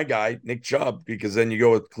with my guy Nick Chubb, because then you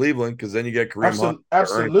go with Cleveland, because then you get Kareem Hunt,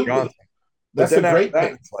 absolutely. That's a great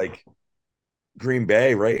pick. It's like Green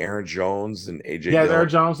Bay, right? Aaron Jones and AJ. Yeah, Aaron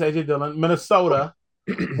Jones, AJ Dillon, Minnesota.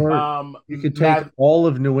 You could take all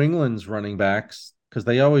of New England's running backs, because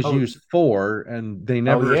they always use 4 and they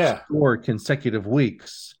never score consecutive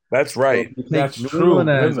weeks. That's right. So that's New true. England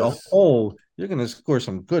as a whole, you're going to score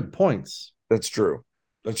some good points. That's true.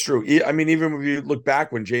 That's true. I mean, even if you look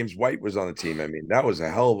back when James White was on the team, I mean, that was a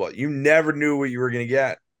hell of a. You never knew what you were going to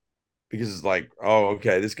get, because it's like, oh,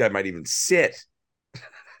 okay, this guy might even sit.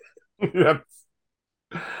 It's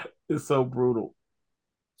so brutal.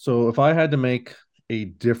 So if I had to make a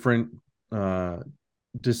different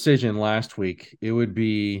decision last week, it would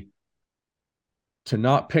be to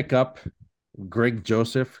not pick up Greg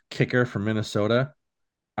Joseph, kicker from Minnesota.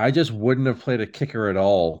 I just wouldn't have played a kicker at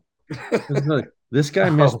all. This guy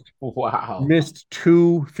missed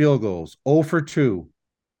 2 field goals, 0 for 2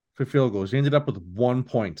 for field goals. He ended up with 1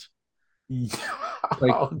 point.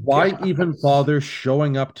 Why even bother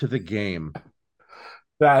showing up to the game?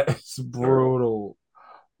 That is brutal.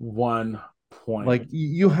 1 point. Like,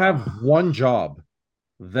 you have one job.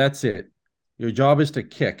 That's it. Your job is to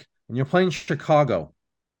kick. And you're playing Chicago.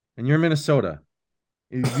 And you're Minnesota.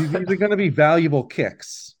 These are going to be valuable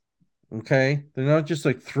kicks. Okay? They're not just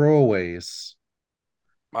like throwaways.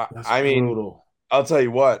 I mean, brutal. I'll tell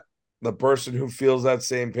you what. The person who feels that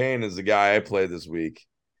same pain is the guy I played this week.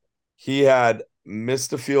 He had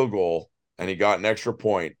missed a field goal, and he got an extra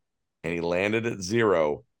point, and he landed at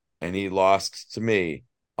 0, and he lost to me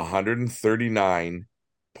 139.15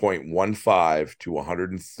 to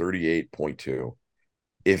 138.2.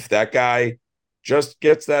 If that guy just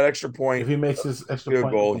gets that extra point, if he makes his extra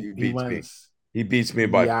field goal, he beats me. He beats me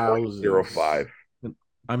by 0.05.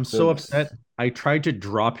 I'm so upset. I tried to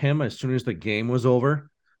drop him as soon as the game was over,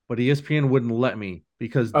 but ESPN wouldn't let me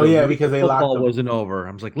because because they locked him. Wasn't over.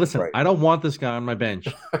 I was like, listen, I don't want this guy on my bench,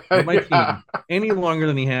 on my team, any longer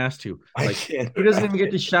than he has to. Like, he doesn't even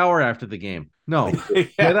get to shower after the game. No,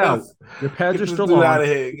 get out. Your pads are still on.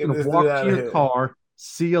 You're gonna walk to your car.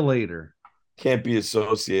 See you later. Can't be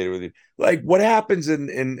associated with you. Like, what happens in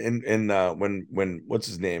when what's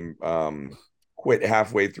his name quit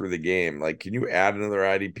halfway through the game? Like, can you add another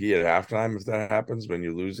IDP at halftime if that happens when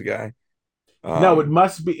you lose a guy? No, it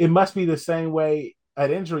must be the same way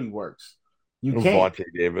an injury works. You can't. Vontae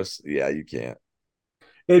Davis, yeah, you can't.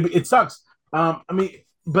 It sucks. I mean,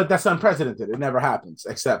 but that's unprecedented. It never happens,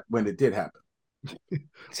 except when it did happen.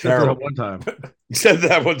 Terrible. One time. You said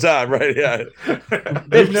that one time, right? Yeah.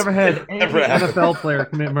 They've never had any NFL player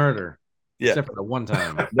commit murder. Yeah. Except for the one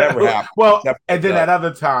time. Never happened. Well, and then that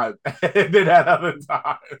other time.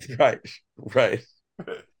 Right.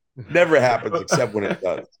 Never happens except when it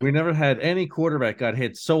does. We never had any quarterback got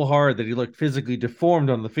hit so hard that he looked physically deformed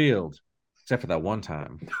on the field, except for that one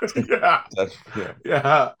time.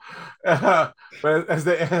 Yeah. But as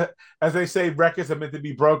they say, records are meant to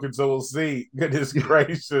be broken, so we'll see. Goodness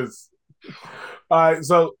gracious. All right,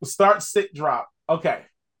 so start, sit, drop. Okay.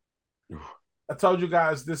 I told you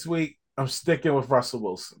guys this week I'm sticking with Russell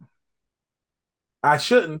Wilson. I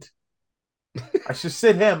shouldn't. I should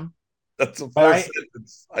sit him. That's a false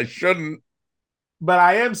sentence. I shouldn't. But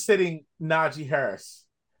I am sitting Najee Harris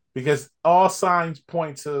because all signs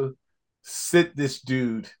point to sit this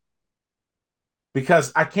dude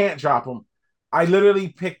because I can't drop him. I literally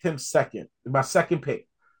picked him second, my second pick.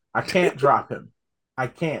 I can't drop him. I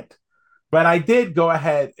can't. But I did go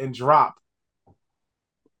ahead and drop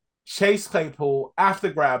Chase Claypool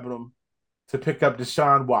after grabbing him to pick up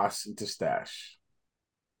Deshaun Watson to stash.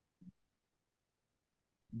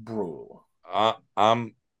 Brutal. I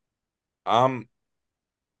don't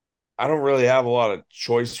really have a lot of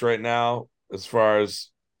choice right now as far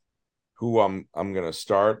as who I'm gonna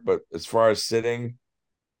start, but as far as sitting,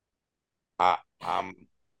 I'm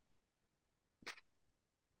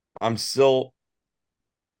still,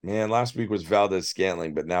 man. Last week was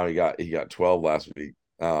Valdez-Scantling, but now he got 12 last week.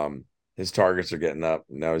 His targets are getting up.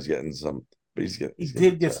 Now he's getting some but he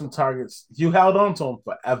did get some targets. You held on to him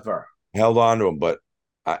forever. Held on to him, but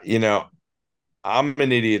I'm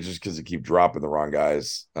an idiot just because I keep dropping the wrong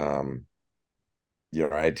guys. I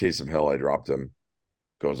had Taysom Hill, I dropped him,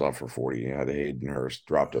 goes off for 40. I had Hayden Hurst,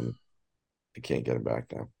 dropped him. I can't get him back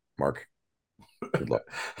now. Mark, good luck.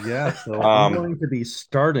 Yeah, so I'm going to be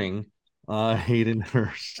starting Hayden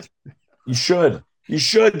Hurst. You should.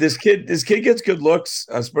 This kid gets good looks,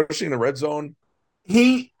 especially in the red zone.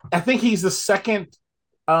 I think he's the second.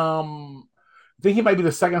 I think he might be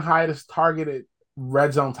the second highest targeted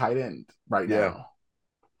red zone tight end right now.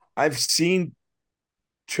 I've seen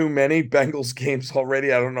too many Bengals games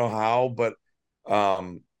already. I don't know how, but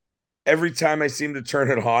every time I seem to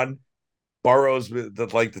turn it on, Burrow's with the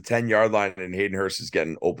 10-yard line and Hayden Hurst is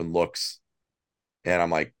getting open looks. And I'm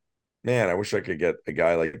like, man, I wish I could get a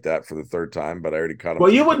guy like that for the third time, but I already caught him.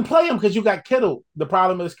 Well, you wouldn't play him because you got Kittle. The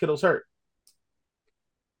problem is Kittle's hurt.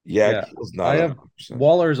 Yeah. I have 100%.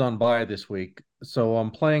 Waller's on bye this week, so I'm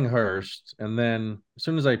playing Hurst, and then as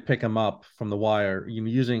soon as I pick him up from the wire,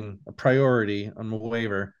 using a priority on the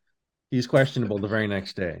waiver, he's questionable the very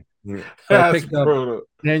next day. So I picked up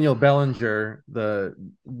Daniel Bellinger, the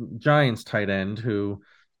Giants tight end, who,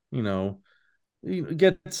 he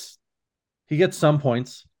gets some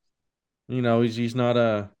points. He's not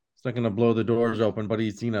going to blow the doors open, but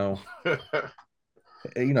he's he's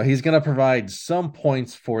going to provide some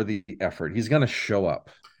points for the effort. He's going to show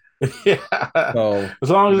up. Yeah. So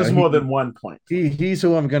as long as it's more than 1 point, he's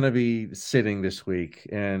who I'm going to be sitting this week,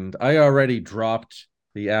 and I already dropped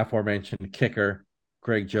the aforementioned kicker,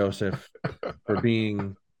 Greg Joseph, for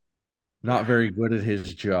being not very good at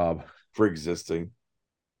his job. For existing.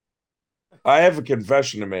 I have a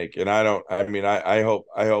confession to make, and I hope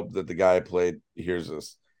that the guy I played hears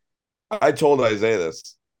this. I told Isaiah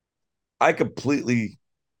this. I completely,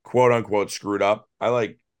 quote unquote, screwed up.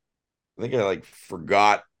 I think I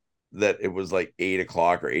forgot that it was 8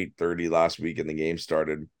 o'clock or 8:30 last week and the game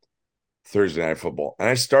started Thursday Night Football. And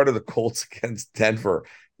I started the Colts against Denver.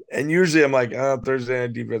 And usually I'm like, Thursday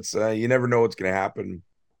night defense, you never know what's going to happen.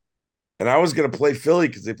 And I was going to play Philly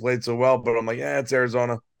because they played so well, but I'm like, it's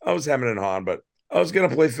Arizona. I was hemming and hawing, but I was going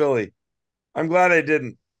to play Philly. I'm glad I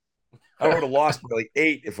didn't. I would have lost by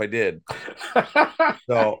 8 if I did.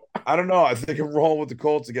 So I don't know. I think I'm rolling with the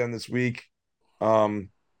Colts again this week. I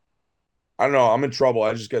don't know. I'm in trouble.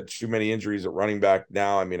 I just got too many injuries at running back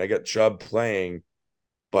now. I mean, I got Chubb playing,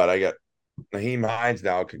 but I got Naheem Hines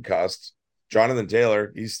now concussed. Jonathan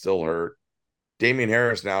Taylor, he's still hurt. Damian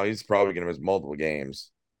Harris now, he's probably going to miss multiple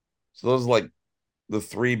games. So those are the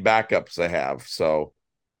 3 backups I have. So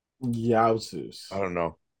Yowzers. I don't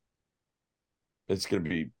know. It's gonna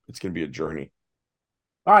be a journey.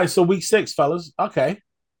 All right, so week 6, fellas. Okay.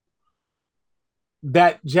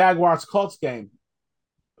 That Jaguars Colts game.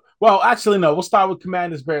 Well, actually, no. We'll start with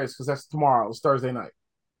Commanders Bears because that's tomorrow. It's Thursday night.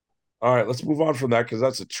 All right, let's move on from that because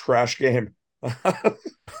that's a trash game.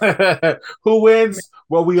 Who wins?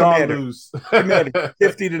 Well, we Commander. all lose.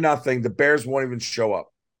 50-0. The Bears won't even show up.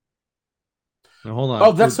 Now, hold on.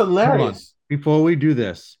 Oh, that's hilarious. Before we do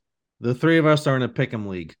this, the 3 of us are in a pick'em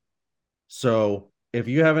league. So if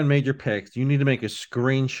you haven't made your picks, you need to make a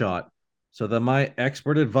screenshot so that my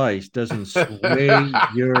expert advice doesn't sway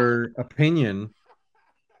your opinion.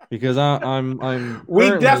 Because I'm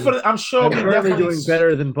sure we're definitely doing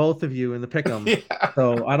better than both of you in the pick'em. Yeah.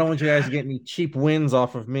 So I don't want you guys to get any cheap wins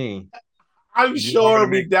off of me. I'm sure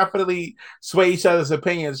we definitely sway each other's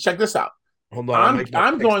opinions. Check this out. Hold on,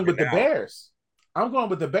 I'm going with the Bears. I'm going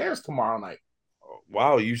with the Bears tomorrow night.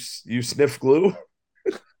 Wow, you sniff glue?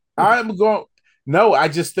 I'm going. No, I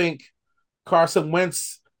just think Carson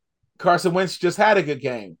Wentz just had a good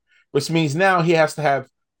game, which means now he has to have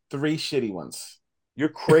 3 shitty ones. You're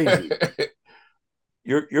crazy.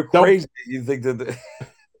 You're crazy. You think that?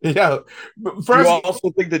 Yeah. You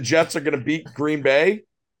also think the Jets are going to beat Green Bay?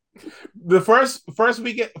 The first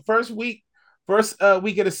week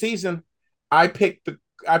of the season, I picked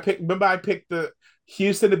the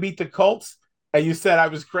Houston to beat the Colts, and you said I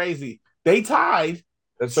was crazy. They tied.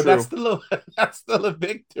 That's but true. That's still a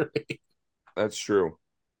victory. That's true.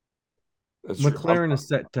 McLaren is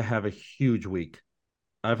set to have a huge week.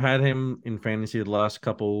 I've had him in fantasy the last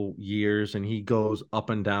couple years, and he goes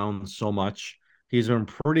up and down so much. He's been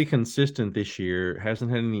pretty consistent this year.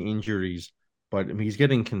 Hasn't had any injuries, but he's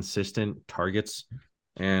getting consistent targets.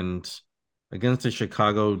 And against the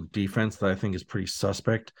Chicago defense that I think is pretty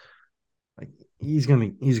suspect, he's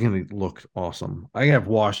gonna look awesome. I have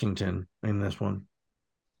Washington in this one.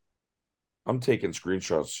 I'm taking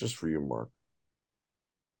screenshots just for you, Mark.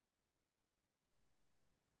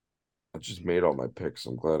 just made all my picks.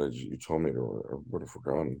 I'm glad you told me to. I would have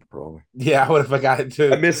forgotten probably. Yeah, I would have forgotten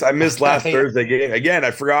too. I missed last Thursday game again.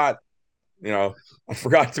 I forgot. I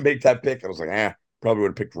forgot to make that pick. I was like, probably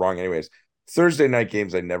would have picked wrong anyways. Thursday night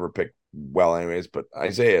games I never picked well anyways. But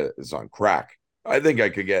Isaiah is on crack. I think I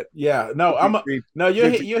could get. Yeah, no,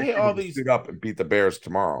 you hit all these up and beat the Bears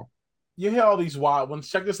tomorrow. You hit all these wild ones.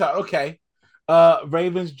 Check this out. Okay,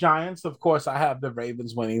 Ravens Giants. Of course, I have the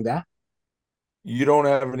Ravens winning that. You don't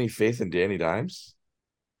have any faith in Danny Dimes?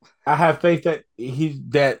 I have faith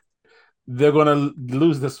that they're going to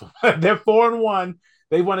lose this one. They're 4-1.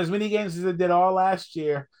 They won as many games as they did all last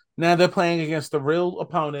year. Now they're playing against the real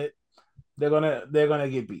opponent. They're gonna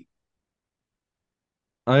get beat.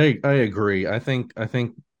 I agree. I think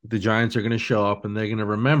the Giants are going to show up and they're going to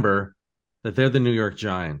remember that they're the New York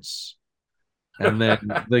Giants. And then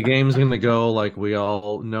the game's going to go like we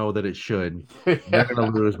all know that it should. They're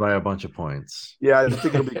going to lose by a bunch of points. Yeah, I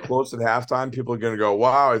think it'll be close at halftime. People are going to go,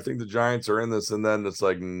 wow, I think the Giants are in this. And then it's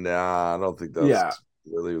like, nah, I don't think that's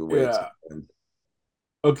really the way it's going.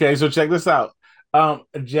 Okay, so check this out.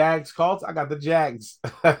 Jags Colts. I got the Jags.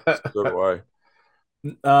 So do I.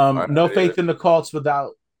 No faith in the Colts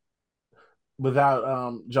without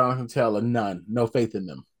Jonathan Taylor. None. No faith in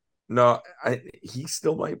them. No, he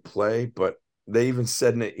still might play, but they even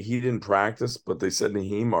said he didn't practice, but they said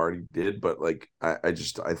Naheem already did. But like, I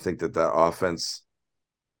think that offense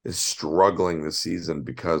is struggling this season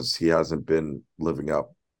because he hasn't been living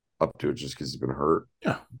up to it just because he's been hurt.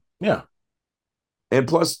 Yeah. And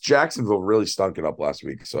plus, Jacksonville really stunk it up last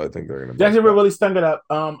week, so I think they're going to. Jacksonville really stunk it up.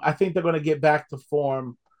 I think they're going to get back to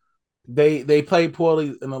form. They played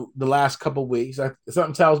poorly in the last couple of weeks.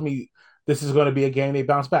 Something tells me this is going to be a game they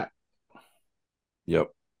bounce back.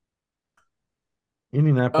 Yep.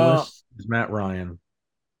 Indianapolis is Matt Ryan.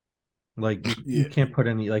 Like you can't put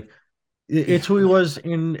any it's who he was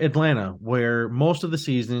in Atlanta, where most of the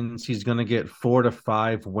seasons he's going to get 4 to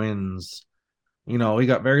 5 wins. He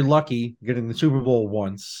got very lucky getting the Super Bowl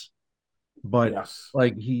once, but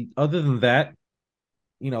other than that,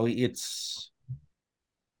 it's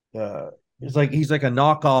like he's like a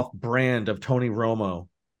knockoff brand of Tony Romo.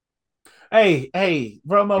 Hey,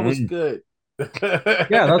 Romo was good.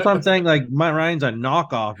 Yeah, that's what I'm saying. Like Matt Ryan's a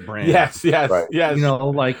knockoff brand. Yes, right. Yes.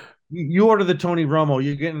 Like you order the Tony Romo,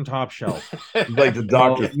 you're getting top shelf. Like the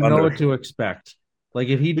doctor, you know what to expect. Like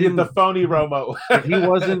if he didn't the phony Romo, if he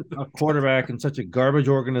wasn't a quarterback in such a garbage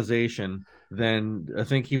organization, then I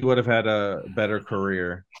think he would have had a better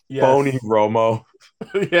career. Yes. Phony Romo.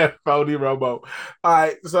 Yeah, phony Romo. All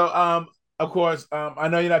right, so of course, I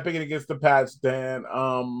know you're not picking against the Pats, Dan.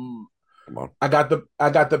 Come on. I got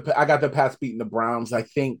the Pats beating the Browns. I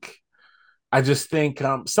just think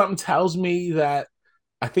something tells me that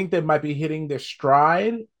I think they might be hitting their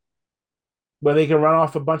stride where they can run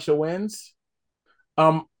off a bunch of wins.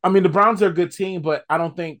 I mean, the Browns are a good team, but I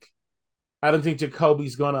don't think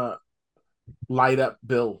Jacoby's gonna light up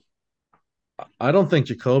Bill. I don't think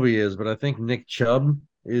Jacoby is, but I think Nick Chubb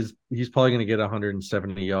is. He's probably gonna get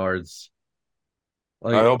 170 yards.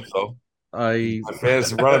 I hope so. My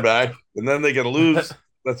fantasy running back, and then they can lose.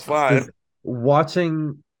 That's fine.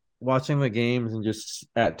 Watching the games and just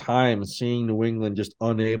at times seeing New England just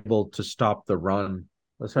unable to stop the run,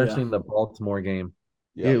 especially in the Baltimore game.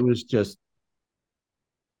 Yeah. It was just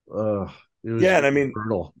and I mean,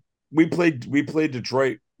 brutal. We played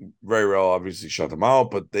Detroit very well, obviously shut them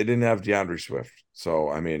out, but they didn't have DeAndre Swift. So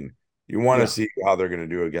I mean, you want to see how they're going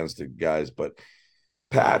to do against the guys, but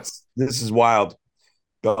Pats, this is wild.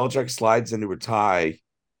 Belichick slides into a tie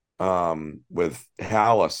with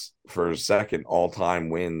Hallis for his second all-time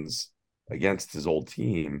wins against his old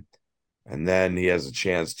team, and then he has a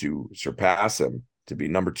chance to surpass him to be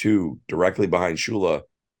number 2 directly behind Shula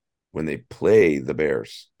when they play the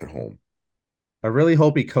Bears at home. I really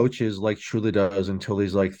hope he coaches like Shula does until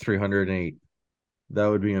he's like 308. That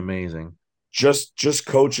would be amazing. Just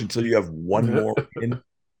coach until you have one more win.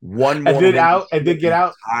 One more. And then get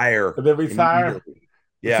out. Retire. And then retire.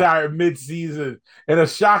 Yeah. Retire mid-season. In a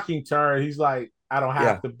shocking turn, he's like, I don't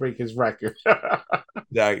have to break his record.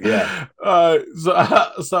 Yeah.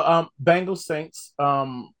 So Bengals Saints.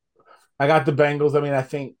 I got the Bengals. I mean,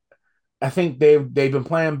 I think they've been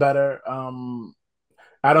playing better.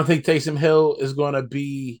 I don't think Taysom Hill is going to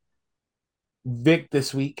be Vic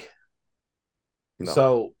this week. No.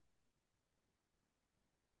 So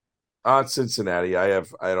Cincinnati. I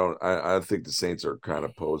think the Saints are kind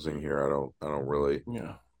of posing here. I don't really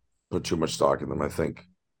put too much stock in them. I think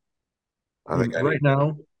right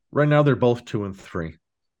now they're both 2-3.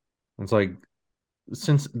 It's like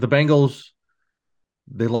since the Bengals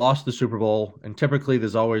they lost the Super Bowl, and typically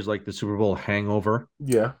there's always like the Super Bowl hangover.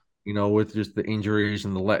 Yeah. with just the injuries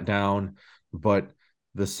and the letdown. But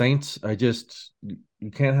the Saints,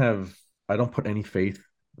 you can't have. I don't put any faith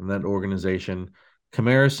in that organization.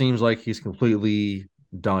 Kamara seems like he's completely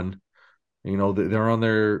done. They're on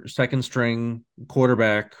their second string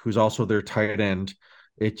quarterback, who's also their tight end.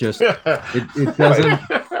 It just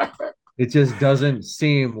it just doesn't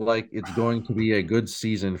seem like it's going to be a good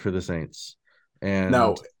season for the Saints. And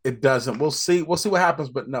no, it doesn't. We'll see. We'll see what happens,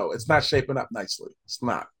 but no, it's not shaping up nicely. It's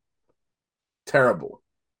not. Terrible.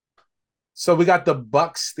 So we got the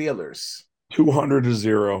Bucks Steelers.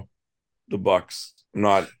 200-0. The Bucks.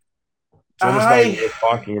 Not almost not even worth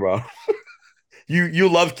talking about. You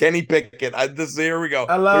love Kenny Pickett. Here we go.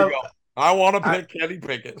 I want to pick Kenny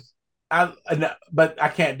Pickett. But I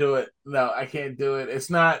can't do it. No, I can't do it. It's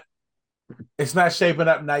not shaping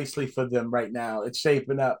up nicely for them right now. It's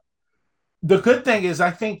shaping up. The good thing is, I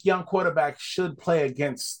think young quarterbacks should play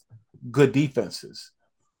against good defenses,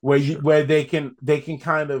 where they can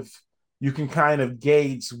kind of you can kind of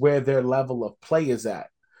gauge where their level of play is at,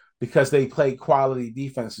 because they play quality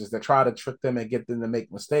defenses that try to trick them and get them to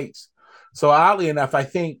make mistakes. So oddly enough, I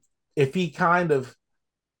think if he can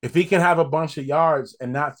have a bunch of yards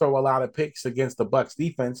and not throw a lot of picks against the Bucks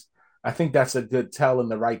defense, I think that's a good tell in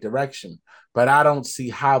the right direction. But I don't see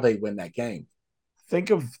how they win that game.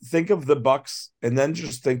 Think of the Bucks, and then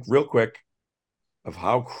just think real quick of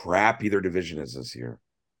how crappy their division is this year.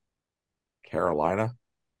 Carolina,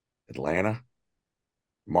 Atlanta,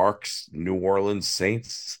 Marks, New Orleans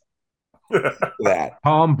Saints. That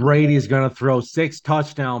Tom Brady is going to throw 6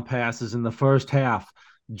 touchdown passes in the first half.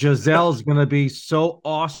 Gisele's going to be so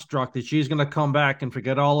awestruck that she's going to come back and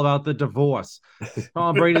forget all about the divorce.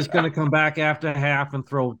 Tom Brady's going to come back after half and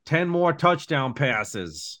throw 10 more touchdown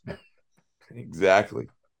passes. Exactly.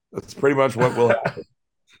 That's pretty much what will happen.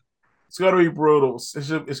 It's going to be brutal.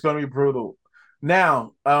 It's going to be brutal.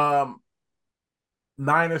 Now,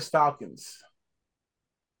 Niners Falcons.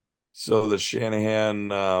 So the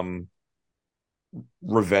Shanahan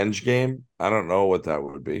revenge game. I don't know what that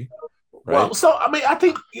would be. Right? Well, so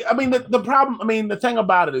the problem. The thing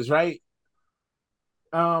about it is, right.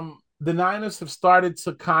 The Niners have started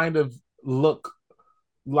to kind of look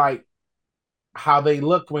like how they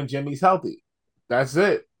look when Jimmy's healthy. That's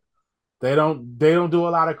it. They don't do a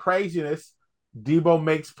lot of craziness. Debo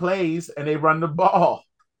makes plays and they run the ball.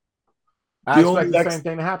 I expect the same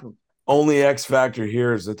thing to happen. Only X factor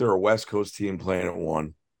here is that they're a West Coast team playing at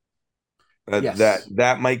 1.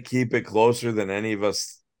 That might keep it closer than any of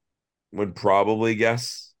us would probably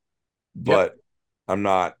guess. But I'm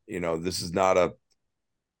not, this is not a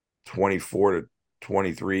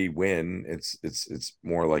 24-23 win. It's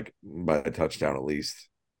more like by a touchdown at least.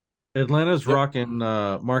 Atlanta's rocking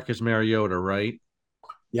Marcus Mariota, right?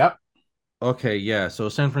 Yep. Okay, yeah. So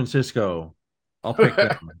San Francisco, I'll pick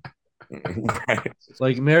them. Right.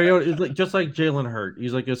 Like Mariota is just like Jalen Hurt.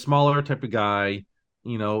 He's like a smaller type of guy.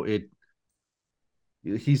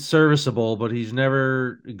 He's serviceable, but he's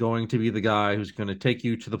never going to be the guy who's going to take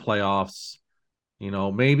you to the playoffs.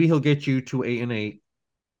 Maybe he'll get you to 8-8.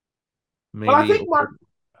 Maybe. Well,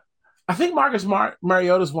 I think Marcus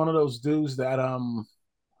Mariota is one of those dudes that I'm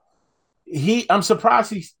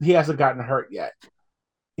surprised he hasn't gotten hurt yet.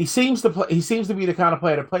 He seems to be the kind of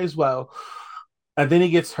player that plays well, and then he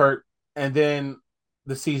gets hurt, and then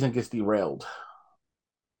the season gets derailed.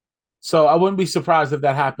 So I wouldn't be surprised if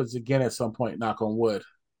that happens again at some point, knock on wood.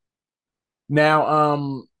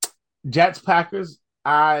 Now, Jets Packers,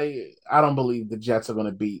 I don't believe the Jets are going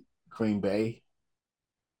to beat Green Bay.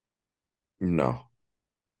 No,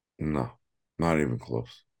 not even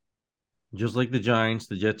close. Just like the Giants,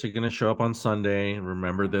 the Jets are going to show up on Sunday.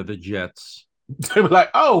 Remember, they're the Jets. They were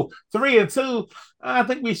like, 3-2. I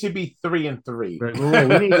think we should be 3-3.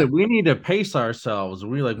 Right. We need to pace ourselves.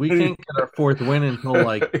 We can't get our 4th win until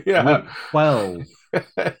week 12.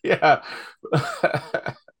 Yeah.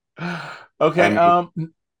 Okay.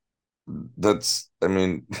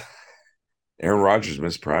 Aaron Rodgers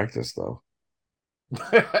missed practice though.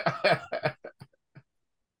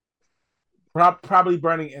 Probably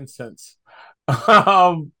burning incense.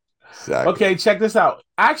 Exactly. Okay, check this out.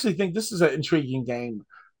 I actually think this is an intriguing game.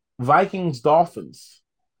 Vikings-Dolphins.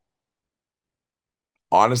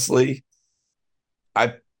 Honestly,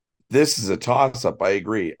 this is a toss-up. I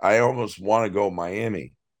agree. I almost want to go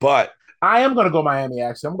Miami, but I am going to go Miami,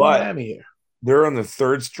 actually. I'm going Miami here. They're on the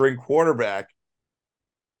 3rd-string quarterback.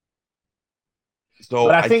 So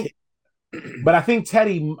but I think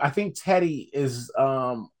Teddy is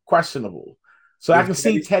questionable. So I can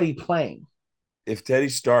see Teddy playing. If Teddy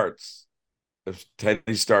starts,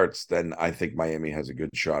 then I think Miami has a good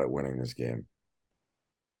shot at winning this game.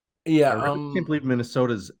 Yeah, I can't believe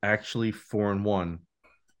Minnesota's actually 4-1.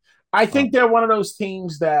 I think they're one of those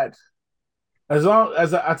teams that, as long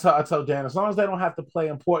as I tell Dan, as long as they don't have to play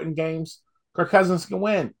important games, Kirk Cousins can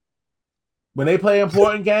win. When they play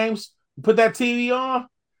important games, put that TV on.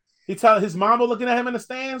 He tell his mama looking at him in the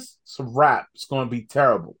stands. It's a wrap. It's going to be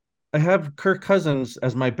terrible. I have Kirk Cousins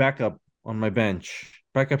as my backup on my bench,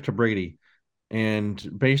 backup to Brady. And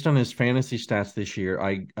based on his fantasy stats this year,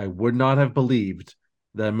 I would not have believed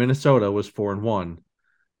that Minnesota was 4-1.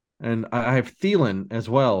 And I have Thielen as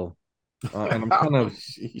well. And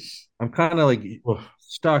I'm kind of like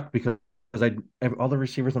stuck because I have all the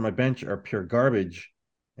receivers on my bench are pure garbage.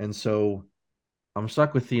 And so I'm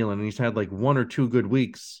stuck with Thielen, and he's had like 1 or 2 good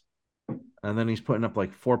weeks. And then he's putting up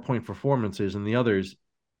like 4-point performances, and the others,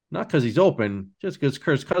 not because he's open, just because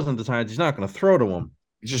Kirk Cousins decides he's not going to throw to him.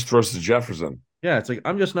 He just throws to Jefferson. Yeah, it's like,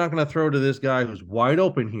 I'm just not going to throw to this guy who's wide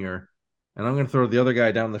open here, and I'm going to throw the other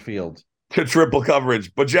guy down the field. To triple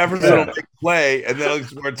coverage. But Jefferson will make a play, and then he'll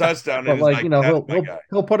score a touchdown. But like,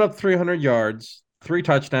 he'll put up 300 yards, 3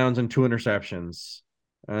 touchdowns, and 2 interceptions.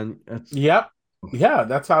 And it's yeah,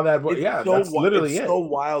 that's how that works. Yeah, so that's literally it's so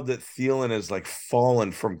wild that Thielen has like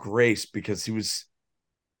fallen from grace because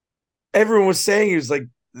everyone was saying he was like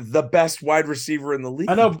the best wide receiver in the league.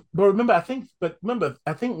 I know, but remember, I think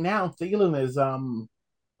now Thielen is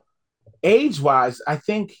age-wise, I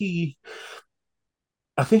think he's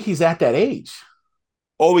at that age.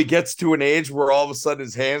 Oh, he gets to an age where all of a sudden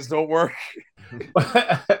his hands don't work.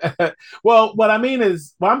 Well, what I mean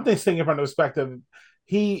is, I'm thinking from the perspective,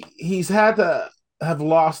 he's had to have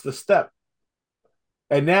lost the step,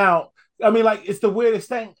 and now, I mean, like, it's the weirdest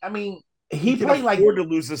thing. I mean, he played like to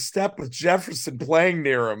lose a step with Jefferson playing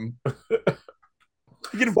near him.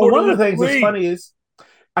 Well, one of the things that's funny is,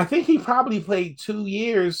 I think he probably played 2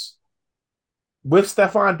 years with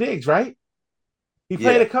Stefon Diggs, right? He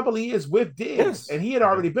played a couple of years with Diggs, and he had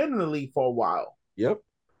already been in the league for a while. Yep.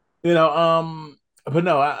 You know, but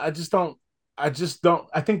no, I just don't. I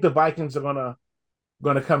think the Vikings are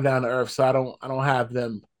gonna come down to earth, so I don't have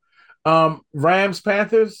them. Rams,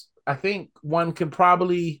 Panthers. I think one can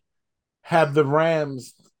probably have the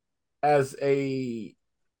Rams as a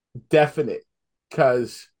definite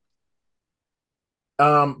because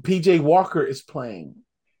PJ Walker is playing,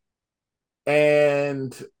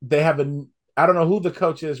 and they have I don't know who the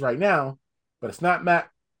coach is right now, but it's not Matt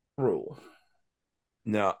Rule.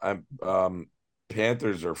 No,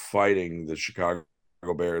 Panthers are fighting the Chicago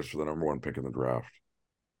Bears for the number 1 pick in the draft.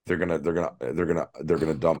 They're gonna dump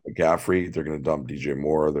McCaffrey. They're gonna dump DJ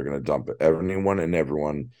Moore. They're gonna dump anyone and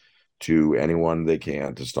everyone to anyone they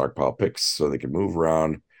can to stockpile picks so they can move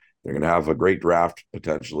around. They're gonna have a great draft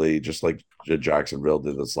potentially, just like Jacksonville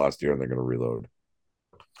did this last year, and they're gonna reload.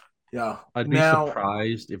 Yeah, I'd be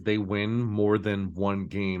surprised if they win more than 1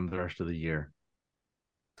 game the rest of the year.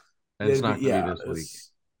 And it's not going to be this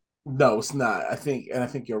week. No, it's not. I think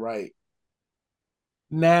you're right.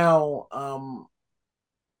 Now,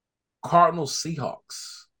 Cardinals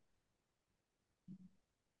Seahawks.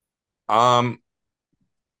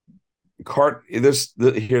 Here's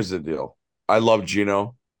the deal. I love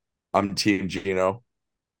Geno. I'm team Geno.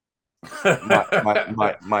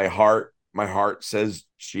 my heart says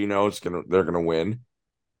they're gonna win,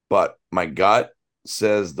 but my gut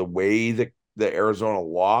says the way that the Arizona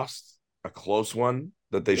lost a close one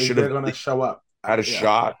that they should have going to show up had a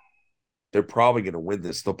shot. They're probably going to win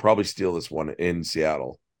this. They'll probably steal this one in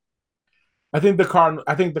Seattle. I think the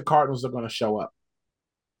Cardinals are going to show up.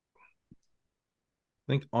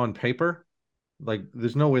 I think on paper, like,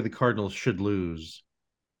 there's no way the Cardinals should lose,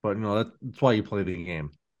 but that's why you play the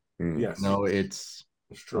game. Yes, no, it's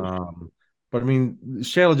true. But I mean,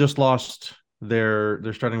 Seattle just lost their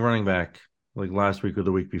starting running back like last week or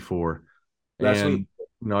the week before. Last week.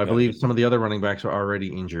 I believe some of the other running backs are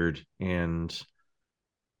already injured, and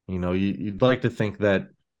you'd like to think that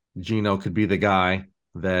Geno could be the guy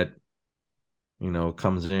that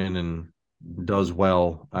comes in and does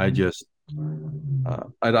well. I just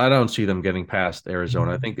I don't see them getting past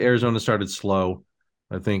Arizona. I think Arizona started slow.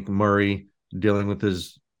 I think Murray dealing with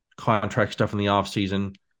his contract stuff in the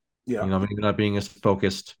offseason, maybe not being as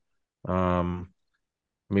focused,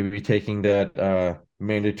 maybe taking that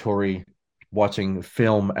mandatory watching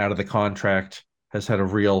film out of the contract has had a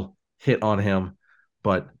real hit on him.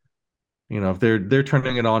 But if they're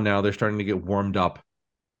turning it on now, they're starting to get warmed up,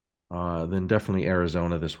 then definitely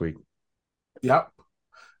Arizona this week. Yep,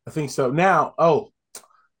 I think so. Now,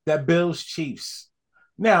 that Bills Chiefs.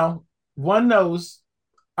 Now, one knows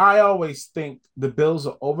I always think the Bills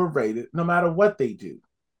are overrated no matter what they do.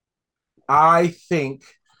 I think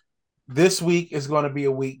this week is going to be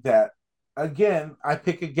a week that again, I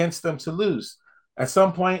pick against them to lose. At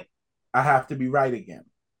some point, I have to be right again.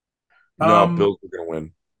 No, Bills are going to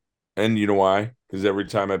win. And you know why? Because every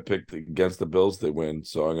time I pick against the Bills, they win.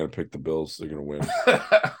 So I'm going to pick the Bills. They're going to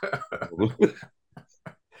win.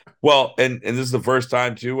 Well, and this is the first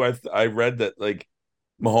time too. I read that like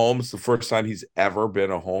Mahomes, the first time he's ever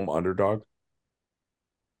been a home underdog.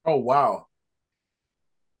 Oh wow.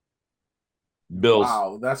 Bills.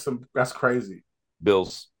 Wow, that's crazy.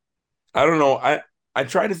 Bills. I don't know. I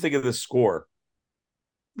try to think of the score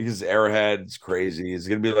because Arrowhead's crazy. Is it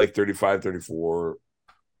going to be like 35-34?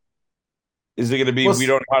 Is it going to be we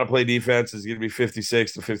don't know how to play defense? Is it going to be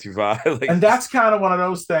 56-55? Like, and that's kind of one of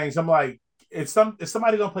those things. I'm like, is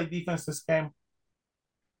somebody going to play defense this game?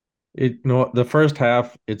 The first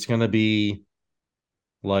half it's going to be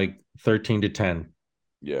like 13-10.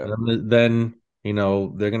 Yeah. Then they're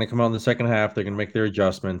going to come out in the second half. They're going to make their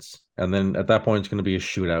adjustments, and then at that point, it's going to be a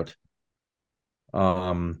shootout.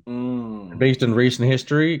 Based on recent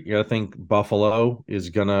history, I think Buffalo is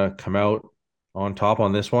going to come out on top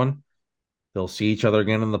on this one. They'll see each other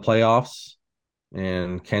again in the playoffs,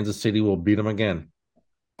 and Kansas City will beat them again.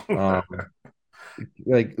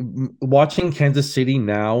 Like watching Kansas City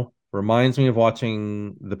now reminds me of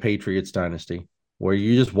watching the Patriots dynasty, where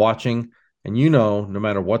you're just watching and no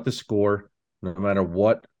matter what the score, no matter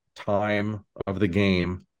what time of the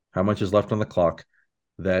game, how much is left on the clock,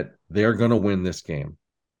 that they're going to win this game.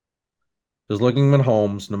 Just looking at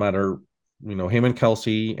Mahomes, no matter, him and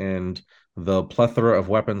Kelsey and the plethora of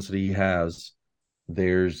weapons that he has,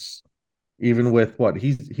 there's even with what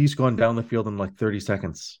he's gone down the field in like 30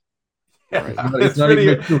 seconds. Right. It's not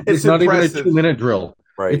even a 2-minute drill.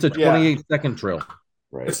 Right. It's a 28-second drill.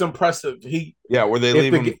 Right. It's impressive. Where they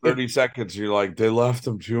leave him 30 seconds. You're like, they left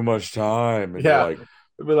him too much time. And yeah.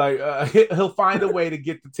 He'll find a way to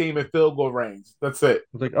get the team in field goal range. That's it.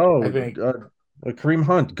 It's like, Kareem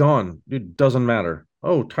Hunt gone. It doesn't matter.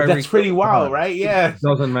 Oh, Tyreek. That's pretty wild, right? Yeah. It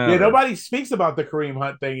doesn't matter. Yeah, nobody speaks about the Kareem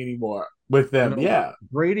Hunt thing anymore with them.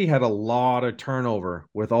 Brady had a lot of turnover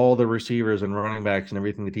with all the receivers and running backs and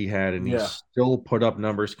everything that he had, and he still put up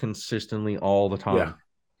numbers consistently all the time. Yeah.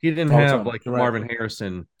 He didn't have like Marvin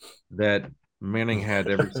Harrison that Manning had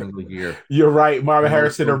every single year. You're right. Marvin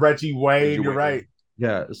Harrison or Reggie Wayne. You're right.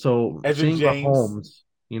 Yeah. So seeing Mahomes,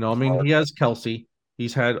 he has Kelsey.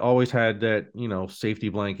 He's always had that, safety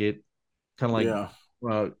blanket, kind of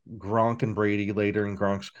like Gronk and Brady later in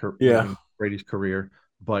Brady's career.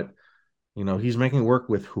 But, he's making work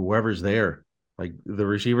with whoever's there. Like the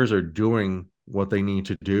receivers are doing what they need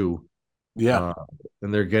to do. Yeah.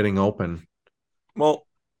 And they're getting open. Well,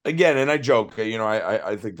 again, and I joke,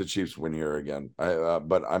 I think the Chiefs win here again.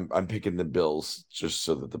 But I'm picking the Bills just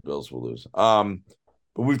so that the Bills will lose.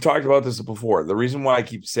 But we've talked about this before. The reason why I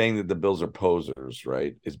keep saying that the Bills are posers,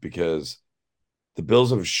 right, is because the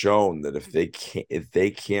Bills have shown that if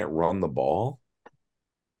they can't run the ball,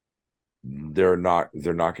 they're not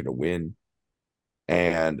going to win.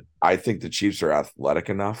 And I think the Chiefs are athletic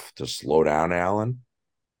enough to slow down Allen.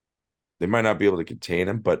 They might not be able to contain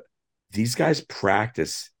him, but these guys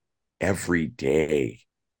practice every day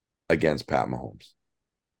against Pat Mahomes.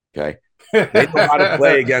 Okay. They know how to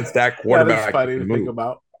play against that quarterback. That's funny to think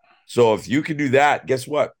about. So if you can do that, guess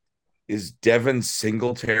what? Is Devin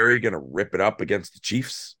Singletary going to rip it up against the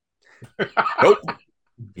Chiefs? Nope.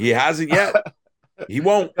 He hasn't yet. He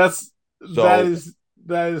won't.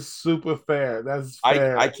 That is super fair. That's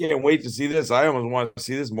fair. I can't wait to see this. I almost want to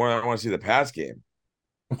see this more than I want to see the pass game.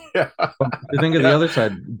 Yeah. The thing of the other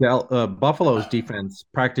side, Buffalo's defense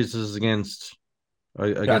practices against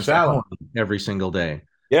Allen every single day.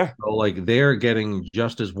 Yeah. So like they're getting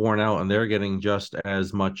just as worn out and they're getting just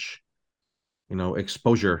as much,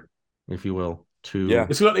 exposure, if you will, to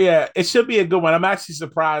it should be a good one. I'm actually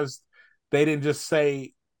surprised they didn't just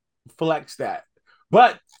say flex that.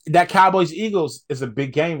 But that Cowboys Eagles is a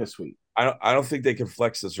big game this week. I don't think they can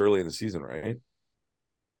flex this early in the season, right?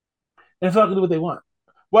 If not, do what they want.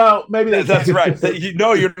 Well, maybe that's right.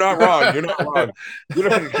 No, you're not wrong. You're not wrong.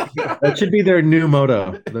 That should be their new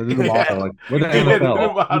motto. The new motto. Like, we're the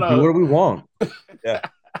NFL. Do what we want. Yeah.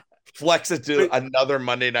 Flex it to another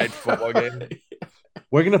Monday Night Football game.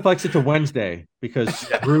 We're gonna flex it to Wednesday because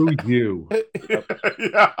screw you.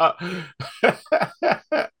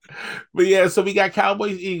 But yeah, so we got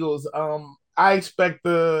Cowboys Eagles. I expect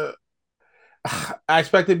it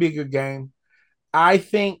to be a good game. I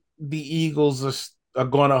think the Eagles are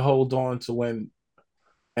going to hold on to win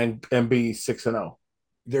and be 6-0.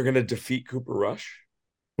 They're going to defeat Cooper Rush.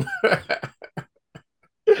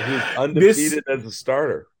 He's undefeated as a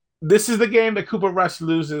starter. This is the game that Cooper Rush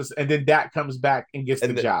loses, and then Dak comes back and gets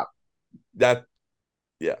the job.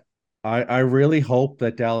 I really hope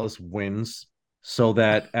that Dallas wins so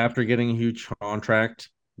that after getting a huge contract,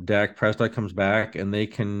 Dak Prescott comes back and they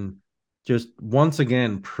can just once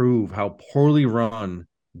again prove how poorly run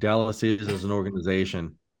Dallas is as an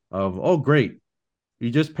organization. Of, oh, great, you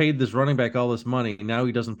just paid this running back all this money. Now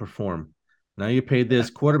he doesn't perform. Now you paid this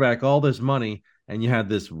quarterback all this money and you had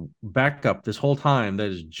this backup this whole time that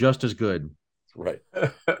is just as good. Right.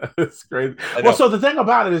 It's crazy. Well, so the thing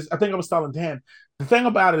about it is, I think I was telling Dan, the thing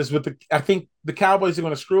about it is I think the Cowboys are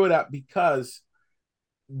going to screw it up because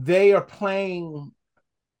they are playing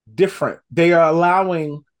different. They are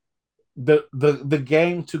allowing the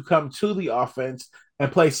game to come to the offense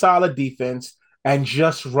and play solid defense and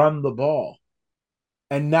just run the ball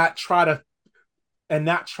and not try to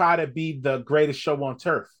be the greatest show on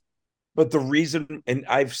turf. But the reason, and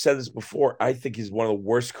I've said this before, I think he's one of the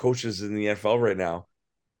worst coaches in the NFL right now.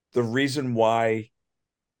 The reason why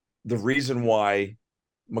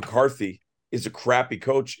McCarthy is a crappy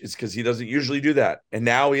coach is because he doesn't usually do that. And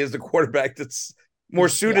now he is the quarterback that's more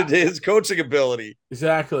suited to his coaching ability.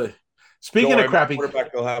 Exactly. Speaking of crappy,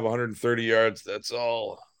 quarterback will have 130 yards. That's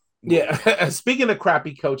all. Yeah. Speaking of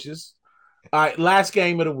crappy coaches, all right, last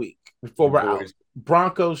game of the week before we're out.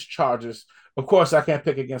 Broncos, Chargers. Of course, I can't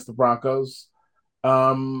pick against the Broncos.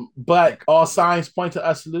 But all signs point to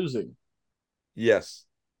us losing. Yes.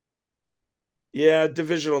 Yeah,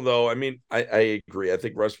 divisional though. I mean, I agree. I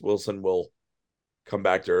think Russ Wilson will come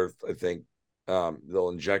back to earth. I think they'll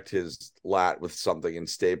inject his lat with something and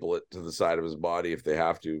staple it to the side of his body if they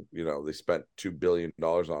have to. You know, they spent $2 billion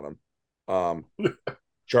on him.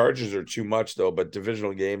 Chargers are too much though, but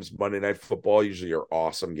divisional games, Monday Night Football usually are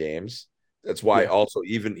awesome games. That's why also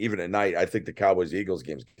even at night, I think the Cowboys-Eagles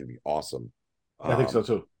games can be awesome. I think so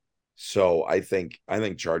too. So I think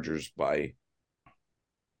Chargers by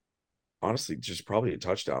honestly just probably a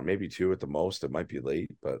touchdown, maybe 2 at the most. It might be late,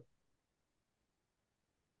 but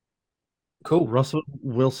cool. Russell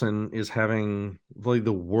Wilson is having like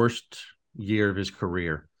the worst year of his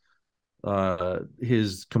career.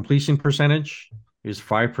 His completion percentage is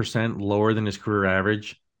 5% lower than his career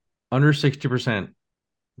average, under 60%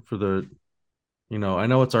 for the. You know, I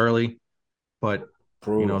know it's early, but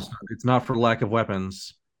you know it's not for lack of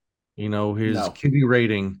weapons. You know, his QB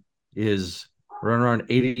rating is around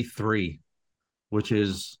 83, which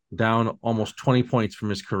is down almost 20 points from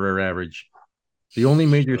his career average. The only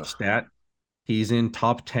major stat he's in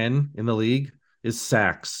top 10 in the league is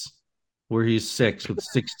sacks, where he's 6 with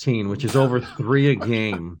 16, which is over 3 a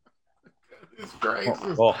game. It's crazy.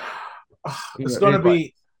 It's going to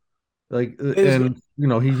be like, and you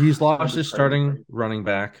know, he's lost his starting running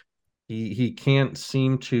back. He can't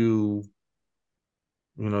seem to,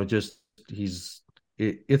 you know, just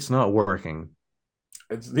it's not working.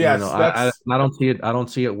 I don't see it. I don't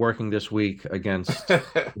see it working this week against you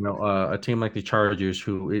know a team like the Chargers,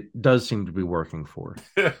 who it does seem to be working for.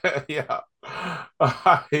 Yeah.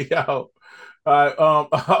 On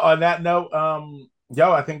that note,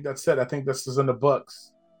 I think that's it. I think this is in the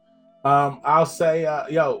books. I'll say,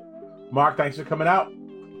 Mark, thanks for coming out.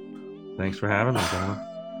 Thanks for having me, John.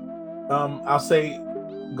 I'll say,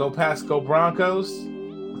 go Pats, go Broncos.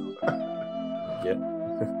 Yeah.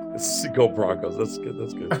 Go Broncos. That's good.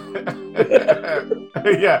 That's good.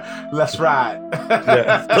 Yeah, let's ride.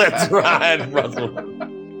 Yeah, let's ride, Russell.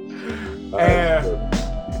 And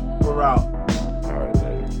we're out.